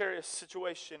a precarious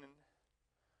situation, and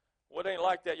what ain't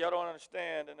like that, y'all don't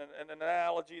understand. And an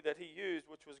analogy that he used,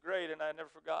 which was great, and I never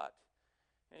forgot.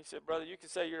 And he said, brother, you can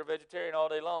say you're a vegetarian all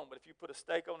day long, but if you put a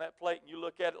steak on that plate and you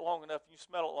look at it long enough and you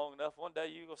smell it long enough, one day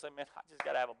you're going to say, man, I just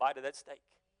got to have a bite of that steak.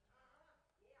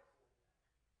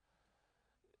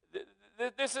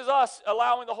 This is us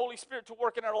allowing the Holy Spirit to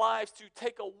work in our lives to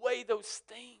take away those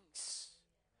things,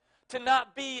 to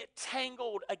not be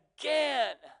tangled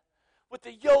again with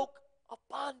the yoke of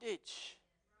bondage.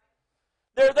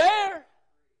 They're there.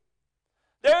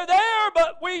 They're there,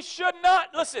 but we should not,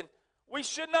 listen, we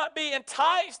should not be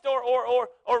enticed, or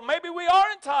maybe we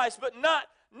are enticed, but not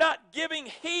giving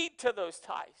heed to those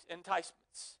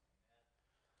enticements.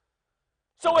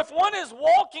 So if one is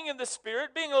walking in the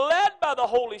Spirit, being led by the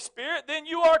Holy Spirit, then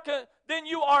you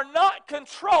are not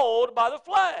controlled by the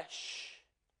flesh,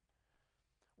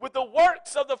 with the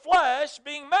works of the flesh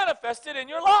being manifested in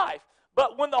your life.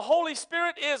 But when the Holy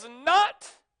Spirit is not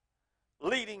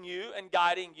leading you and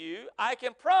guiding you, I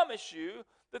can promise you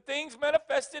the things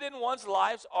manifested in one's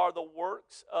lives are the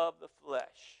works of the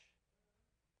flesh.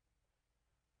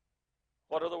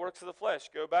 What are the works of the flesh?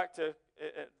 Go back to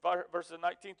verses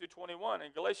 19 through 21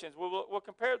 in Galatians. We'll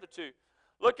compare the two.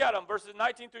 Look at them, verses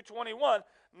 19 through 21.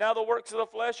 Now the works of the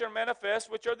flesh are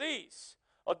manifest, which are these: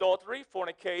 adultery,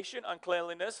 fornication,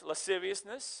 uncleanliness,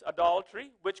 lasciviousness,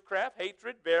 idolatry, witchcraft,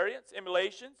 hatred, variance,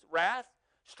 emulations, wrath,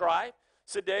 strife,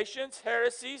 seditions,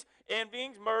 heresies,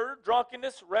 envyings, murder,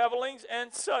 drunkenness, revelings,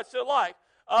 and such alike,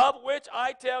 of which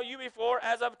I tell you before,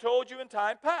 as I've told you in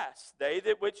time past. They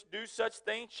that which do such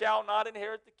things shall not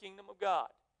inherit the kingdom of God.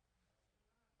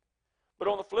 But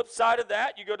on the flip side of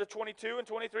that, you go to 22 and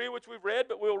 23, which we've read,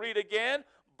 but we'll read again.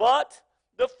 But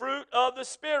the fruit of the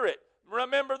Spirit.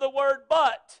 Remember the word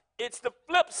but. It's the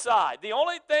flip side. The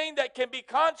only thing that can be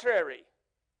contrary.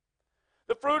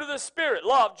 The fruit of the Spirit,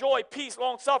 love, joy, peace,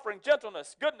 long-suffering,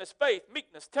 gentleness, goodness, faith,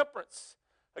 meekness, temperance.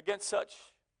 Against such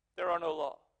there are no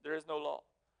law. There is no law.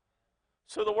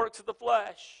 So the works of the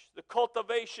flesh, the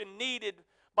cultivation needed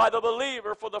by the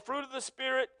believer for the fruit of the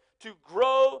Spirit to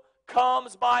grow,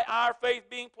 comes by our faith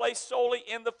being placed solely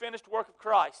in the finished work of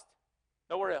Christ.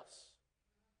 Nowhere else.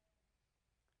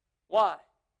 Why?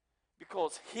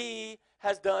 Because He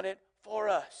has done it for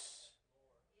us.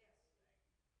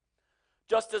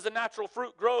 Just as the natural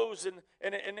fruit grows and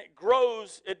it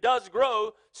grows, it does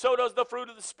grow, so does the fruit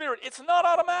of the Spirit. It's not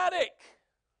automatic.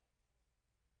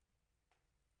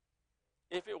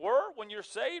 If it were, when you're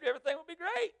saved, everything would be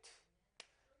great.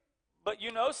 But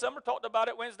you know, Summer talked about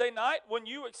it Wednesday night. When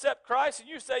you accept Christ and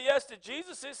you say yes to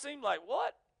Jesus, it seemed like,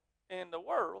 what in the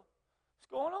world is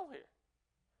going on here?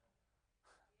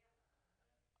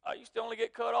 I used to only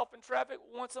get cut off in traffic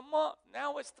once a month.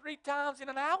 Now it's 3 times in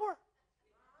an hour.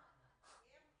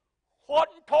 What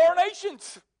in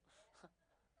tarnations?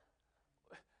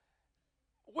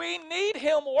 We need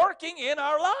Him working in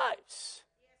our lives.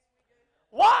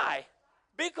 Why?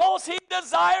 Because He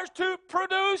desires to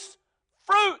produce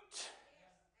fruit.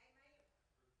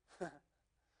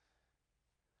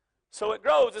 So it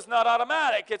grows. It's not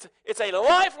automatic. It's a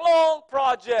lifelong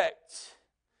project.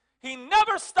 He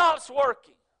never stops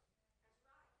working.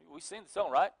 We sing the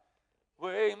song, right?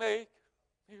 Way make,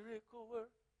 miracle work,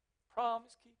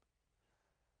 promise keep.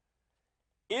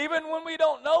 Even when we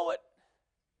don't know it,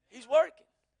 He's working.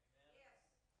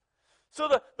 So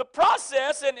the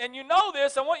process, and you know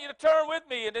this, I want you to turn with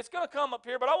me, and it's going to come up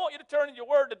here, but I want you to turn in your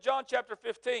word to John chapter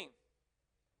 15.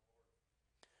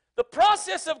 The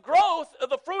process of growth of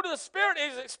the fruit of the Spirit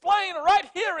is explained right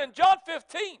here in John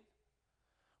 15.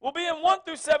 We'll be in 1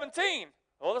 through 17.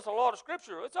 Oh, that's a lot of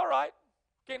scripture. It's all right.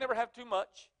 Can't never have too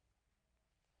much.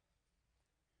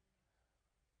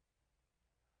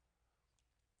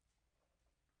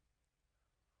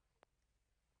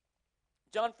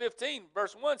 John 15,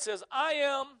 verse 1 says, I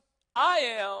am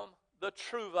the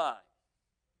true vine,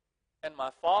 and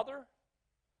my Father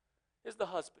is the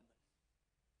husbandman.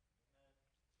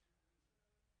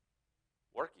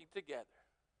 Working together.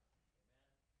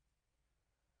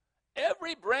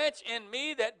 Every branch in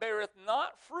me that beareth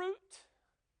not fruit,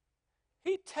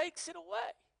 He takes it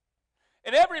away.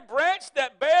 And every branch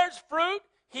that bears fruit,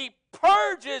 He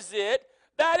purges it,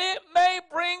 that it may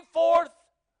bring forth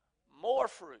more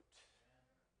fruit.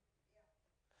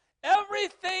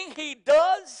 Everything He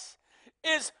does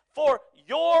is for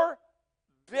your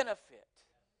benefit.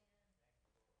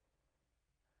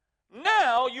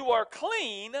 Now you are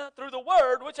clean through the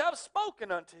word which I have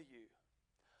spoken unto you.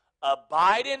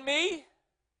 Abide in me,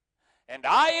 and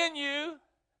I in you,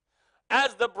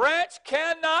 as the branch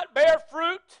cannot bear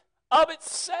fruit of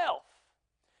itself,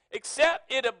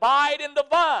 except it abide in the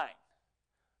vine.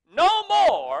 No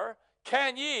more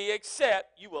can ye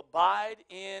except you abide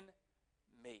in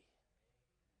me.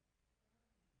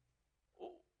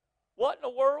 What in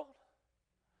the world?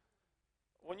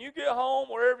 When you get home,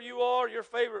 wherever you are, your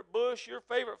favorite bush, your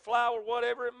favorite flower,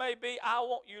 whatever it may be, I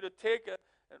want you to take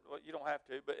well, you don't have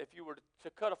to, but if you were to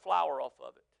cut a flower off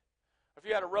of it, if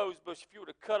you had a rose bush, if you were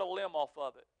to cut a limb off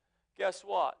of it, guess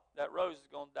what? That rose is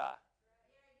going to die.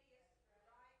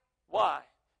 Why?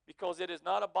 Because it is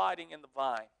not abiding in the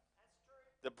vine.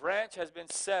 The branch has been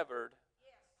severed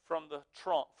from the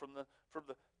trunk, from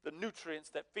the nutrients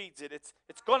that feeds it.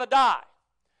 It's going to die.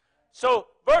 So,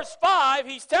 verse 5,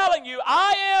 he's telling you,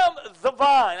 I am the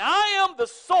vine. I am the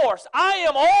source. I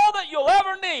am all that you'll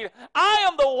ever need. I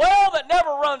am the well that never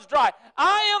runs dry.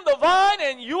 I am the vine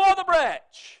and you are the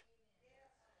branch.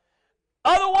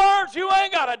 Other words, you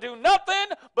ain't got to do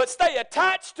nothing but stay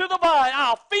attached to the vine.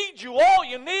 I'll feed you all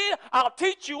you need. I'll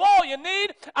teach you all you need.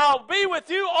 I'll be with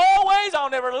you always. I'll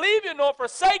never leave you nor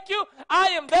forsake you. I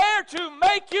am there to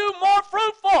make you more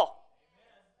fruitful.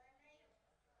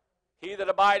 He that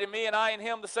abide in me and I in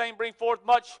him, the same bring forth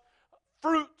much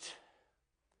fruit.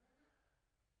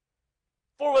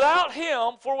 For without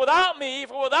him, for without me,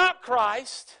 for without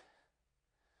Christ,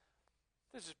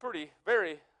 this is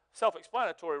very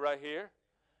self-explanatory right here.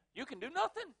 You can do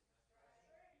nothing.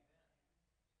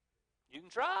 You can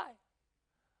try.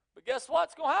 But guess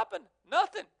what's going to happen?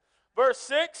 Nothing. Verse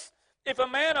 6, if a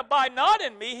man abide not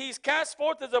in me, he's cast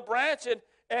forth as a branch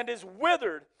and is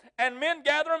withered, and men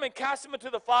gather them and cast them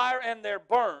into the fire, and they're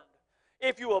burned.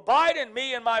 If you abide in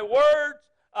me, and my words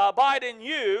abide in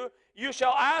you, you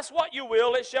shall ask what you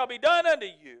will, it shall be done unto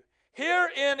you.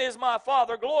 Herein is my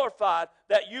Father glorified,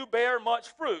 that you bear much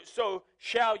fruit, so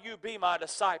shall you be my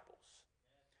disciples.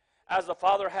 As the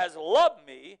Father has loved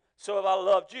me, so have I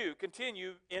loved you.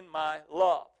 Continue in my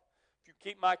love. If you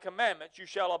keep my commandments, you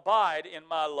shall abide in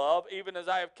my love, even as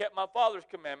I have kept my Father's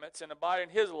commandments and abide in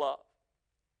his love.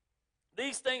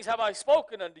 These things have I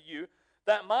spoken unto you,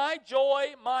 that my joy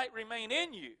might remain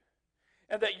in you,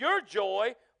 and that your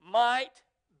joy might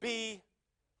be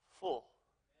full.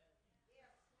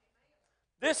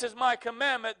 This is my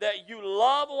commandment, that you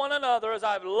love one another as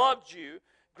I've loved you.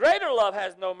 Greater love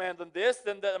has no man than this,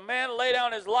 than that a man lay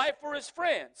down his life for his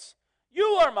friends. You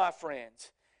are my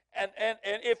friends. And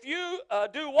if you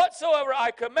do whatsoever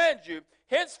I command you,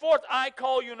 henceforth I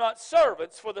call you not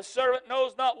servants, for the servant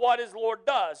knows not what his Lord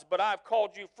does, but I have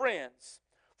called you friends.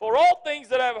 For all things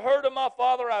that I have heard of my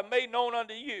Father I have made known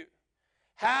unto you.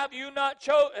 You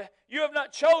have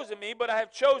not chosen me, but I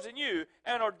have chosen you,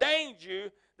 and ordained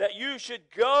you that you should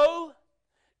go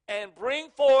and bring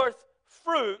forth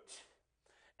fruit,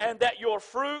 and that your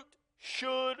fruit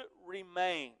should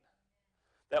remain.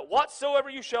 That whatsoever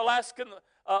you shall ask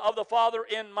of the Father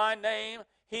in my name,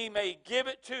 he may give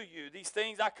it to you. These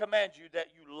things I command you, that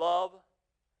you love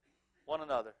one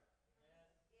another.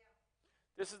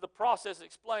 This is the process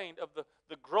explained of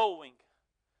the growing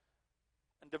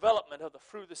and development of the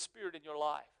fruit of the Spirit in your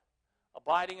life.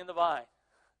 Abiding in the vine.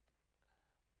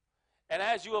 And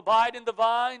as you abide in the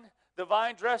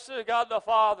vine dresser, God the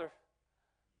Father,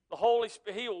 the Holy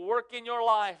Spirit, he will work in your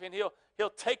life, and he'll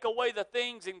take away the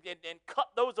things and cut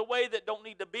those away that don't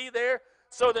need to be there,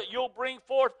 so that you'll bring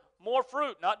forth more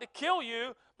fruit. Not to kill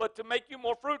you, but to make you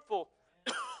more fruitful.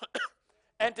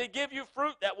 And to give you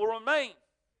fruit that will remain.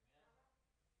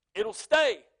 It'll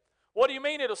stay. What do you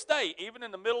mean it'll stay? Even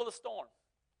in the middle of the storm.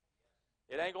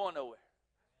 It ain't going nowhere.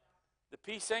 The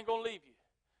peace ain't going to leave you.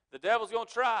 The devil's going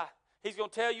to try. He's going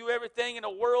to tell you everything in the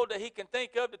world that he can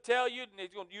think of to tell you, and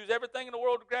he's going to use everything in the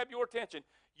world to grab your attention.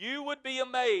 You would be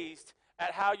amazed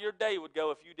at how your day would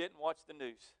go if you didn't watch the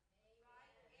news.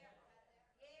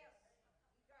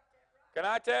 Can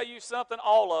I tell you something?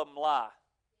 All of them lie.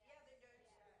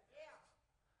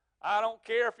 I don't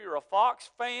care if you're a Fox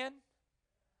fan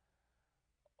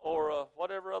or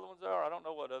whatever other ones are. I don't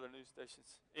know what other news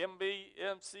stations.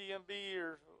 MCMB,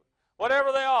 or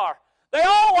whatever they are. They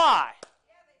all lie.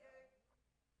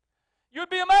 You'd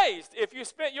be amazed if you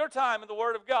spent your time in the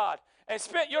Word of God and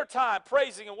spent your time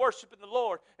praising and worshiping the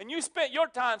Lord, and you spent your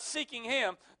time seeking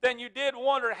him, then you did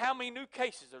wonder how many new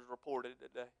cases are reported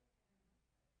today.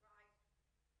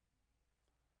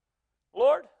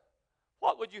 Lord,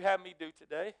 what would you have me do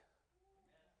today?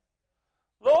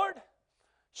 Lord,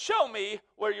 show me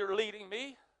where you're leading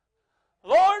me.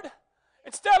 Lord,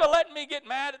 instead of letting me get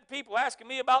mad at the people asking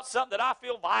me about something that I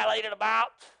feel violated about,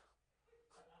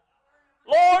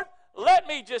 Lord, let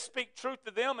me just speak truth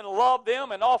to them and love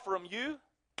them and offer them you.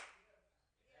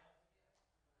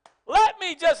 Let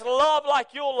me just love like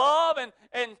you'll love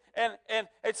and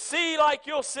see like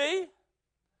you'll see.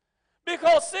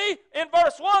 Because, see, in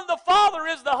verse 1, the Father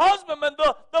is the husbandman,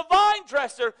 the vine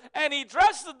dresser, and he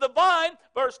dresses the vine,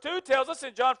 verse 2 tells us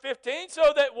in John 15,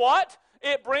 so that what?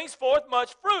 It brings forth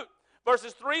much fruit.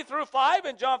 Verses 3 through 5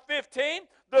 in John 15,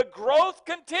 the growth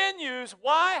continues.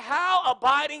 Why? How?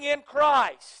 Abiding in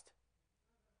Christ.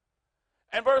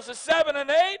 And verses 7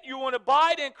 and 8, you want to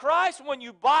abide in Christ. When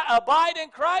you abide in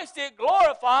Christ, it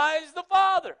glorifies the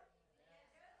Father.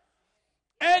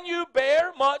 And you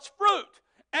bear much fruit.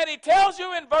 And he tells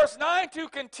you in verse 9 to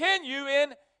continue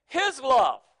in his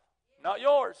love, not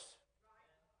yours.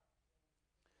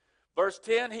 Verse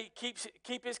 10, he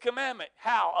keep his commandment.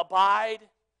 How? Abide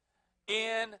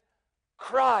in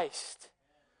Christ.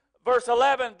 Verse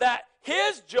 11, that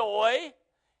his joy,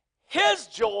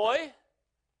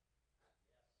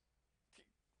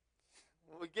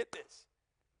 we get this.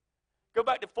 Go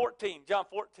back to 14, John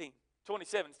 14,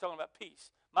 27. It's talking about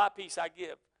peace. My peace I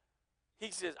give. He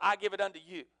says, I give it unto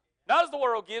you. Not as the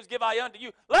world gives, give I unto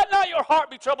you. Let not your heart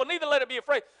be troubled, neither let it be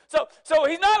afraid. So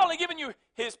he's not only giving you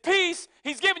his peace,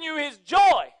 he's giving you his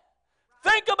joy.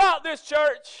 Think about this,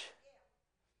 church.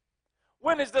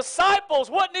 When his disciples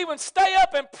wouldn't even stay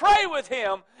up and pray with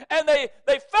him, and they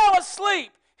fell asleep,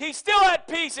 he still had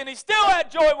peace and he still had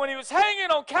joy. When he was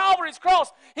hanging on Calvary's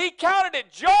cross, he counted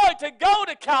it joy to go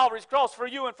to Calvary's cross for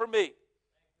you and for me.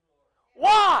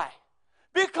 Why?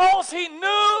 Because he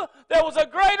knew there was a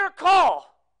greater call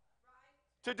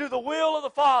to do the will of the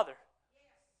Father.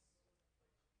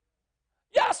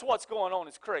 Yes, what's going on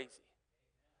is crazy.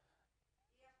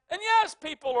 And yes,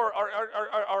 people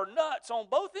are nuts on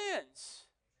both ends.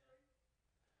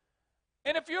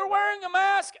 And if you're wearing a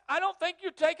mask, I don't think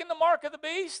you're taking the mark of the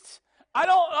beast. I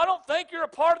don't think you're a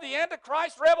part of the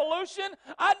Antichrist revolution.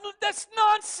 That's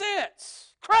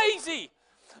nonsense. Crazy.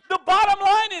 The bottom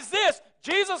line is this: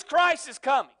 Jesus Christ is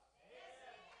coming.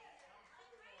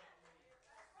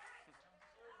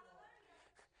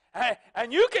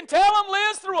 And you can tell him,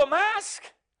 Liz, through a mask,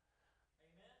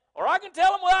 or I can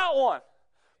tell him without one.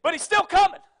 But he's still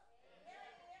coming.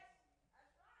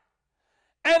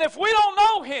 And if we don't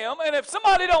know him, and if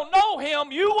somebody don't know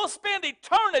him, you will spend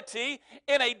eternity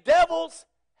in a devil's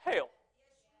hell.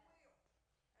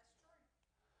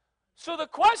 So the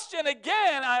question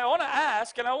again I want to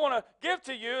ask, and I want to give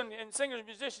to you, and singers and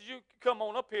musicians, you can come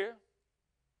on up here.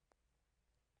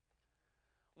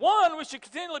 One, we should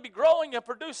continually be growing and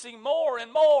producing more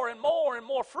and more and more and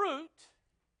more fruit.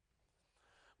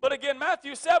 But again,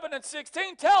 Matthew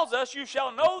 7:16 tells us, you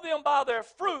shall know them by their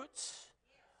fruits.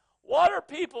 What are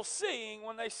people seeing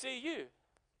when they see you?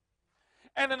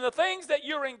 And in the things that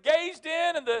you're engaged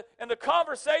in, and the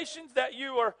conversations that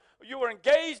you are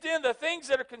engaged in, the things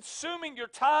that are consuming your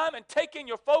time and taking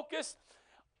your focus,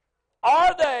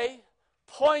 are they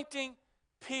pointing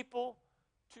people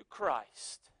to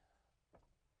Christ?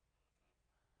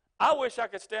 I wish I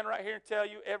could stand right here and tell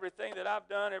you everything that I've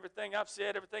done, everything I've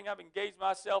said, everything I've engaged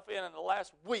myself in the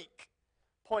last week,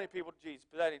 pointing people to Jesus,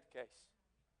 but that ain't the case.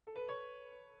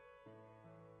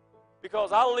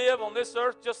 Because I live on this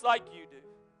earth just like you do.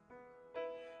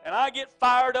 And I get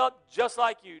fired up just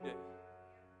like you do.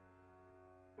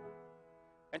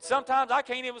 And sometimes I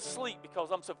can't even sleep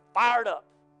because I'm so fired up.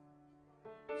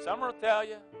 Some will tell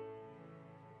you,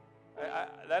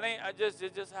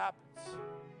 it just happens.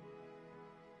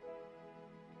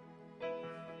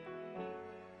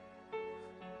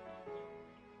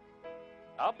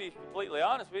 I'll be completely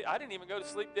honest with you. I didn't even go to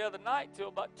sleep the other night till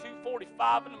about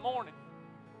 2:45 in the morning.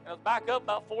 And I was back up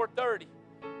about 4:30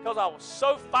 because I was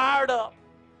so fired up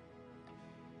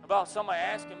about somebody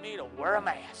asking me to wear a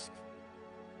mask.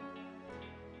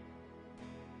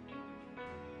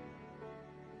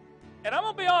 And I'm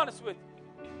going to be honest with you.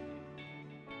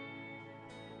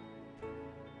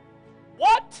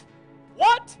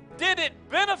 What did it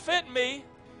benefit me?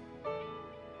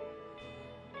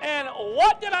 And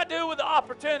what did I do with the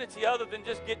opportunity other than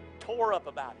just get tore up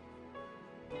about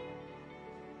it?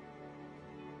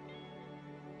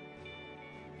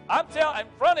 I'm telling, in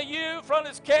front of you, in front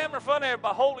of this camera, in front of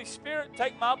everybody, Holy Spirit,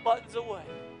 take my buttons away.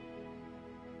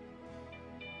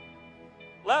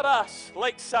 Let us,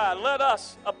 Lakeside, let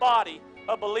us, a body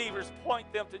of believers,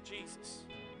 point them to Jesus.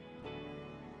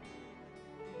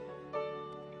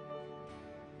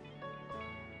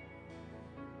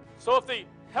 So if the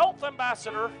health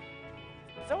ambassador,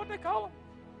 is that what they call him?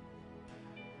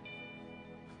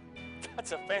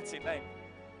 That's a fancy name.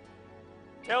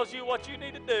 Tells you what you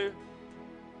need to do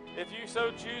if you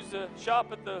so choose to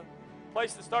shop at the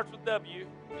place that starts with W,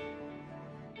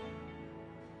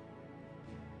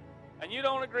 and you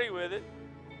don't agree with it,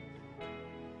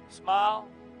 smile,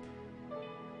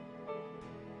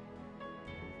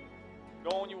 go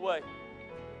on your way.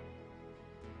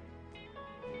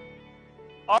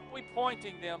 Are we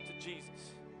pointing them to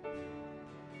Jesus?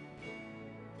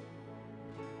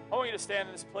 I want you to stand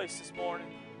in this place this morning.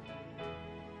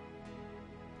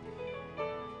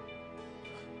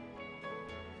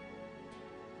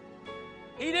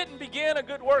 He didn't begin a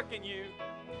good work in you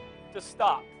to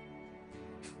stop.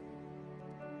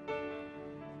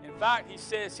 In fact, he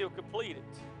says he'll complete it.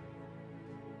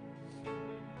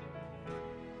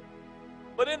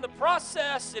 But in the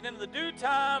process and in the due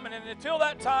time and until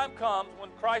that time comes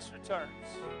when Christ returns,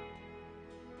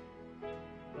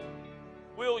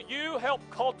 will you help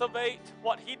cultivate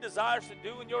what he desires to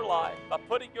do in your life by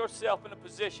putting yourself in a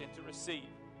position to receive?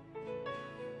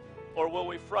 Or will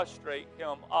we frustrate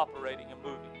him operating and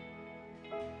moving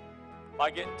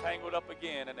by getting tangled up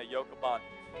again in a yoke of bondage?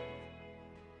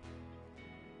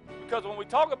 Because when we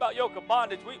talk about yoke of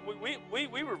bondage,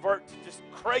 we revert to just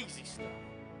crazy stuff.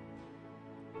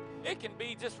 It can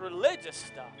be just religious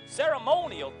stuff,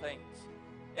 ceremonial things.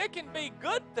 It can be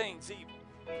good things even.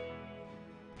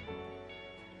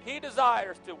 He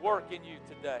desires to work in you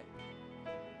today.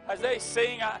 As they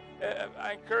sing, I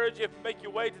encourage you to make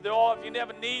your way to the altar. If you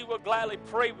never need, we'll gladly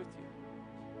pray with you.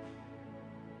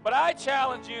 But I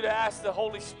challenge you to ask the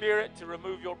Holy Spirit to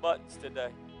remove your buttons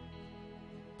today.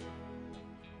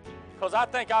 Because I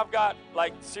think I've got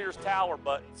like Sears Tower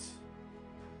buttons,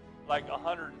 like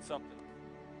 100 and something.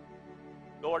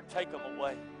 Lord, take them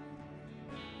away.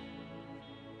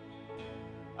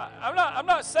 I'm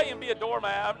not saying be a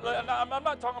doormat. I'm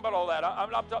not talking about all that. I'm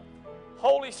talking,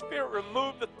 Holy Spirit,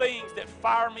 remove the things that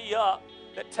fire me up,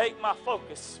 that take my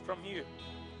focus from you.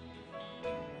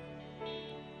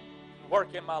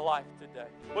 Work in my life today.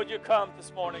 Would you come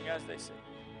this morning as they sing?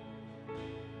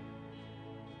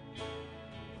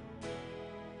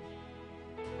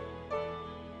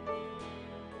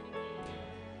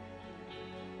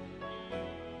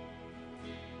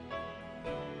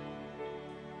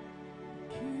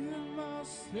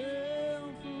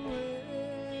 Myself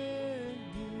away,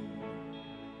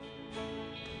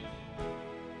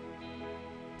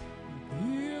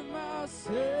 give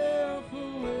myself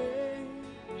away,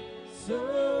 so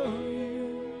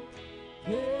you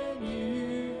can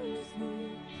use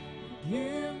me.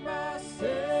 Give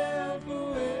myself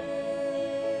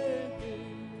away,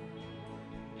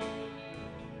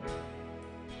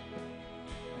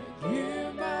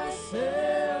 give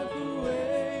myself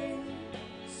away,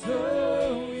 so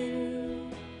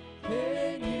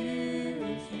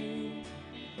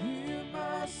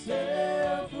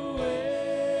myself away.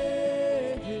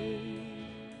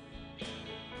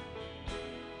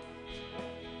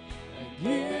 I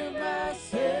give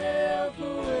myself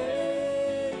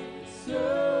away so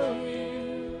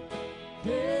you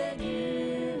can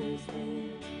use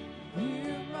me.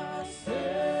 Give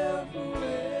myself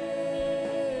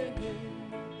away.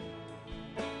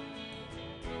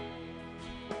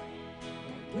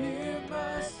 I give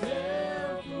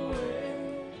myself away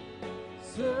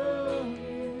so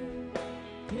you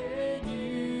can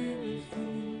use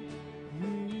me.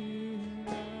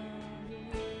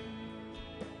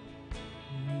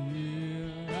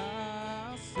 Here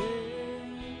I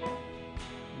stand,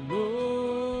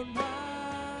 Lord,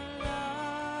 my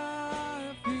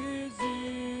life is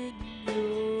in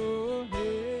your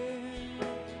hands.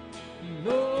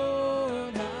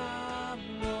 Lord, I'm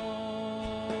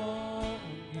longing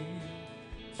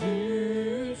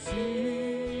to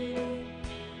see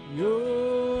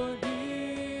your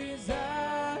desires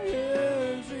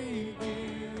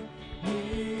revealed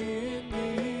in me.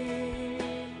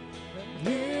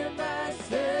 Give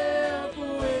myself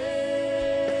away.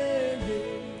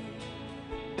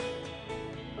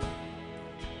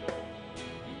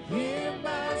 Give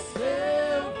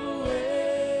myself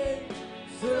away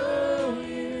so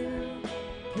you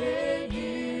can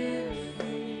use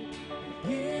me.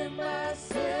 Give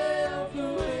myself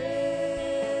away.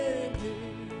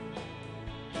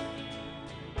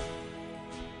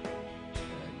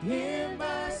 Give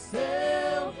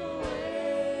myself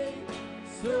away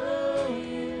so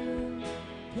you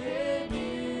can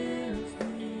use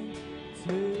me.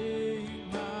 Take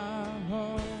my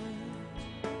heart,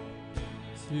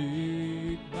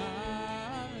 take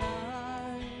my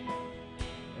life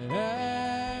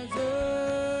as a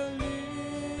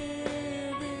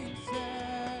living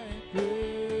sacrifice.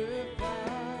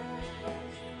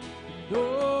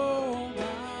 Oh,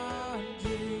 my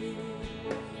Jesus,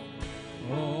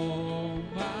 all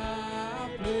my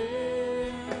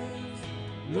plans,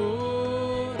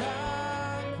 Lord, I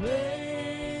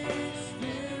place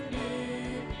them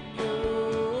in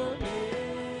your hands.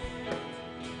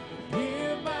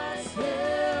 Give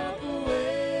myself away.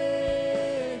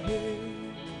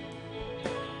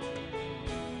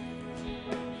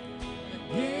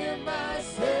 Give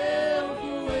myself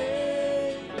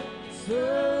away so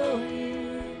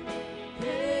you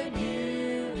can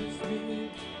use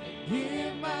me.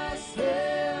 Give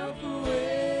myself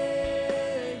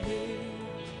away.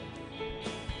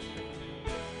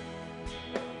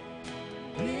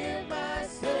 Give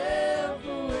myself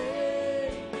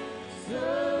away so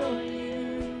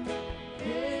you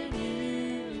can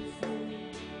use me.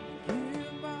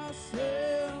 Give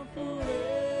myself away.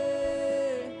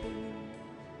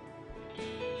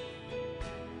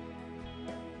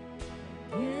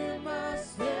 Give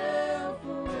myself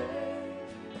away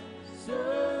so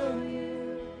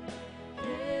you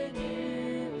can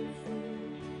use me.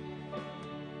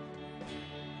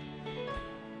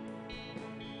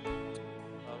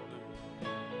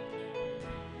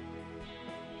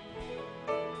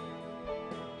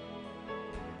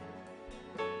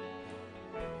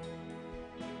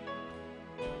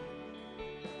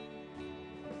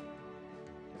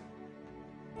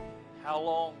 How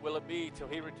long will it be till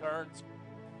he returns?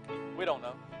 We don't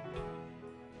know.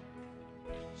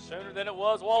 Sooner than it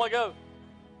was a while ago.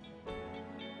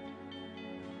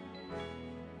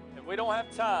 And we don't have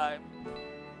time,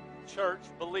 church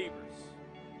believers,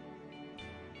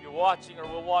 if you're watching or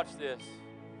will watch this,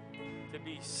 to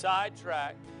be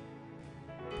sidetracked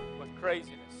with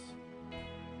craziness.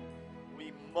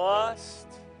 We must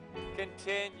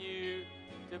continue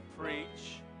to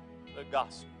preach the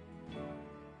gospel.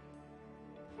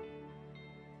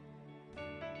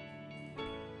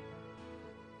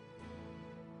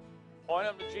 Point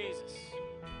them to Jesus.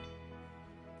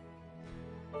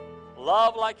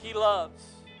 Love like He loves.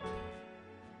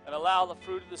 And allow the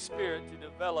fruit of the Spirit to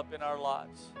develop in our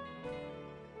lives.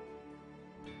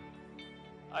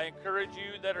 I encourage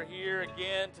you that are here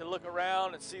again to look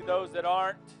around and see those that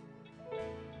aren't.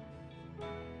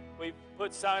 We've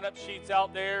put sign-up sheets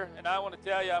out there, and I want to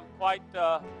tell you I'm quite,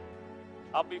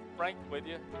 I'll be frank with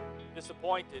you,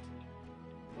 disappointed.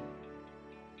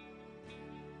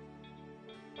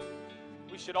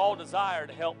 We should all desire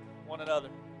to help one another.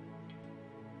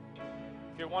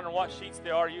 If you're wondering what sheets they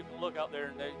are, you can look out there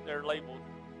and they're labeled.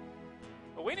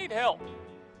 But we need help.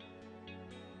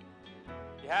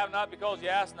 You have not because you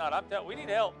ask not. I'm telling you, we need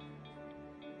help.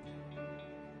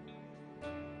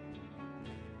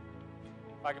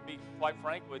 If I can be quite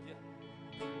frank with you.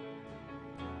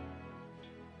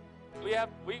 We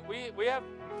have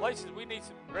places we need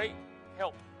some great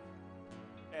help.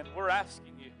 And we're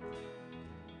asking you.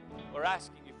 We're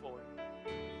asking you for it.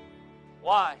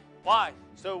 Why? Why?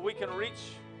 So we can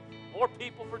reach more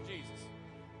people for Jesus.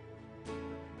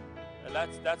 And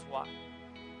that's why.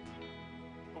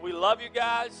 But we love you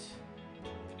guys.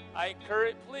 I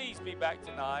encourage, please be back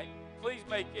tonight. Please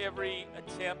make every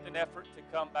attempt and effort to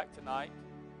come back tonight.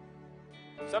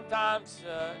 Sometimes,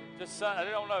 I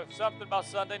don't know, something about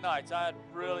Sunday nights I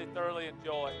really thoroughly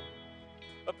enjoy.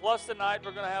 But plus tonight,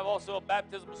 we're going to have also a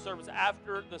baptismal service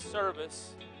after the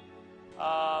service.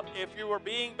 If you were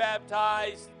being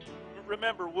baptized,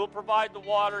 remember, we'll provide the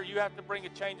water. You have to bring a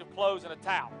change of clothes and a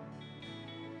towel.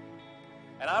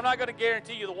 And I'm not going to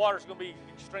guarantee you the water's going to be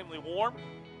extremely warm.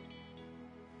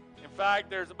 In fact,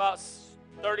 there's about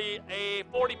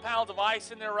 40 pounds of ice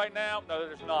in there right now. No,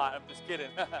 there's not. I'm just kidding.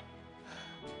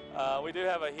 We do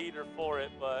have a heater for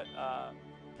it, but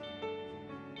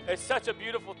it's such a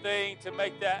beautiful thing to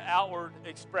make that outward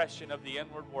expression of the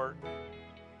inward work.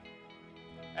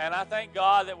 And I thank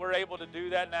God that we're able to do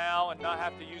that now and not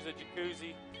have to use a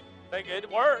jacuzzi. I think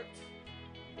it worked.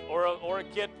 Or a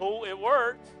kid pool, it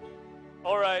worked.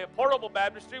 Or a portable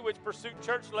baptistry, which Pursuit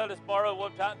Church let us borrow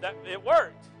one time, that it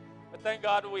worked. But thank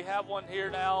God that we have one here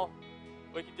now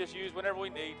we can just use whenever we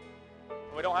need.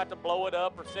 We don't have to blow it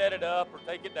up or set it up or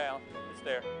take it down. It's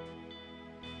there.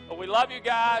 But we love you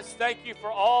guys. Thank you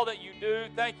for all that you do.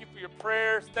 Thank you for your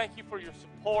prayers. Thank you for your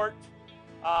support.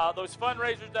 Those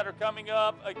fundraisers that are coming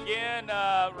up, again,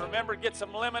 remember, get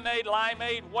some lemonade,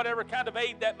 limeade, whatever kind of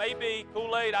aid that may be,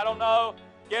 Kool-Aid, I don't know.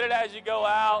 Get it as you go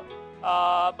out.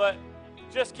 But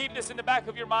just keep this in the back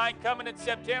of your mind. Coming in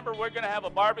September, we're going to have a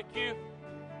barbecue.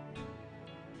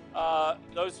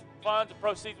 Those funds and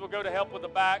proceeds will go to help with the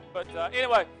back. But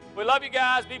anyway, we love you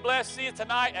guys. Be blessed. See you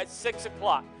tonight at 6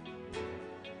 o'clock.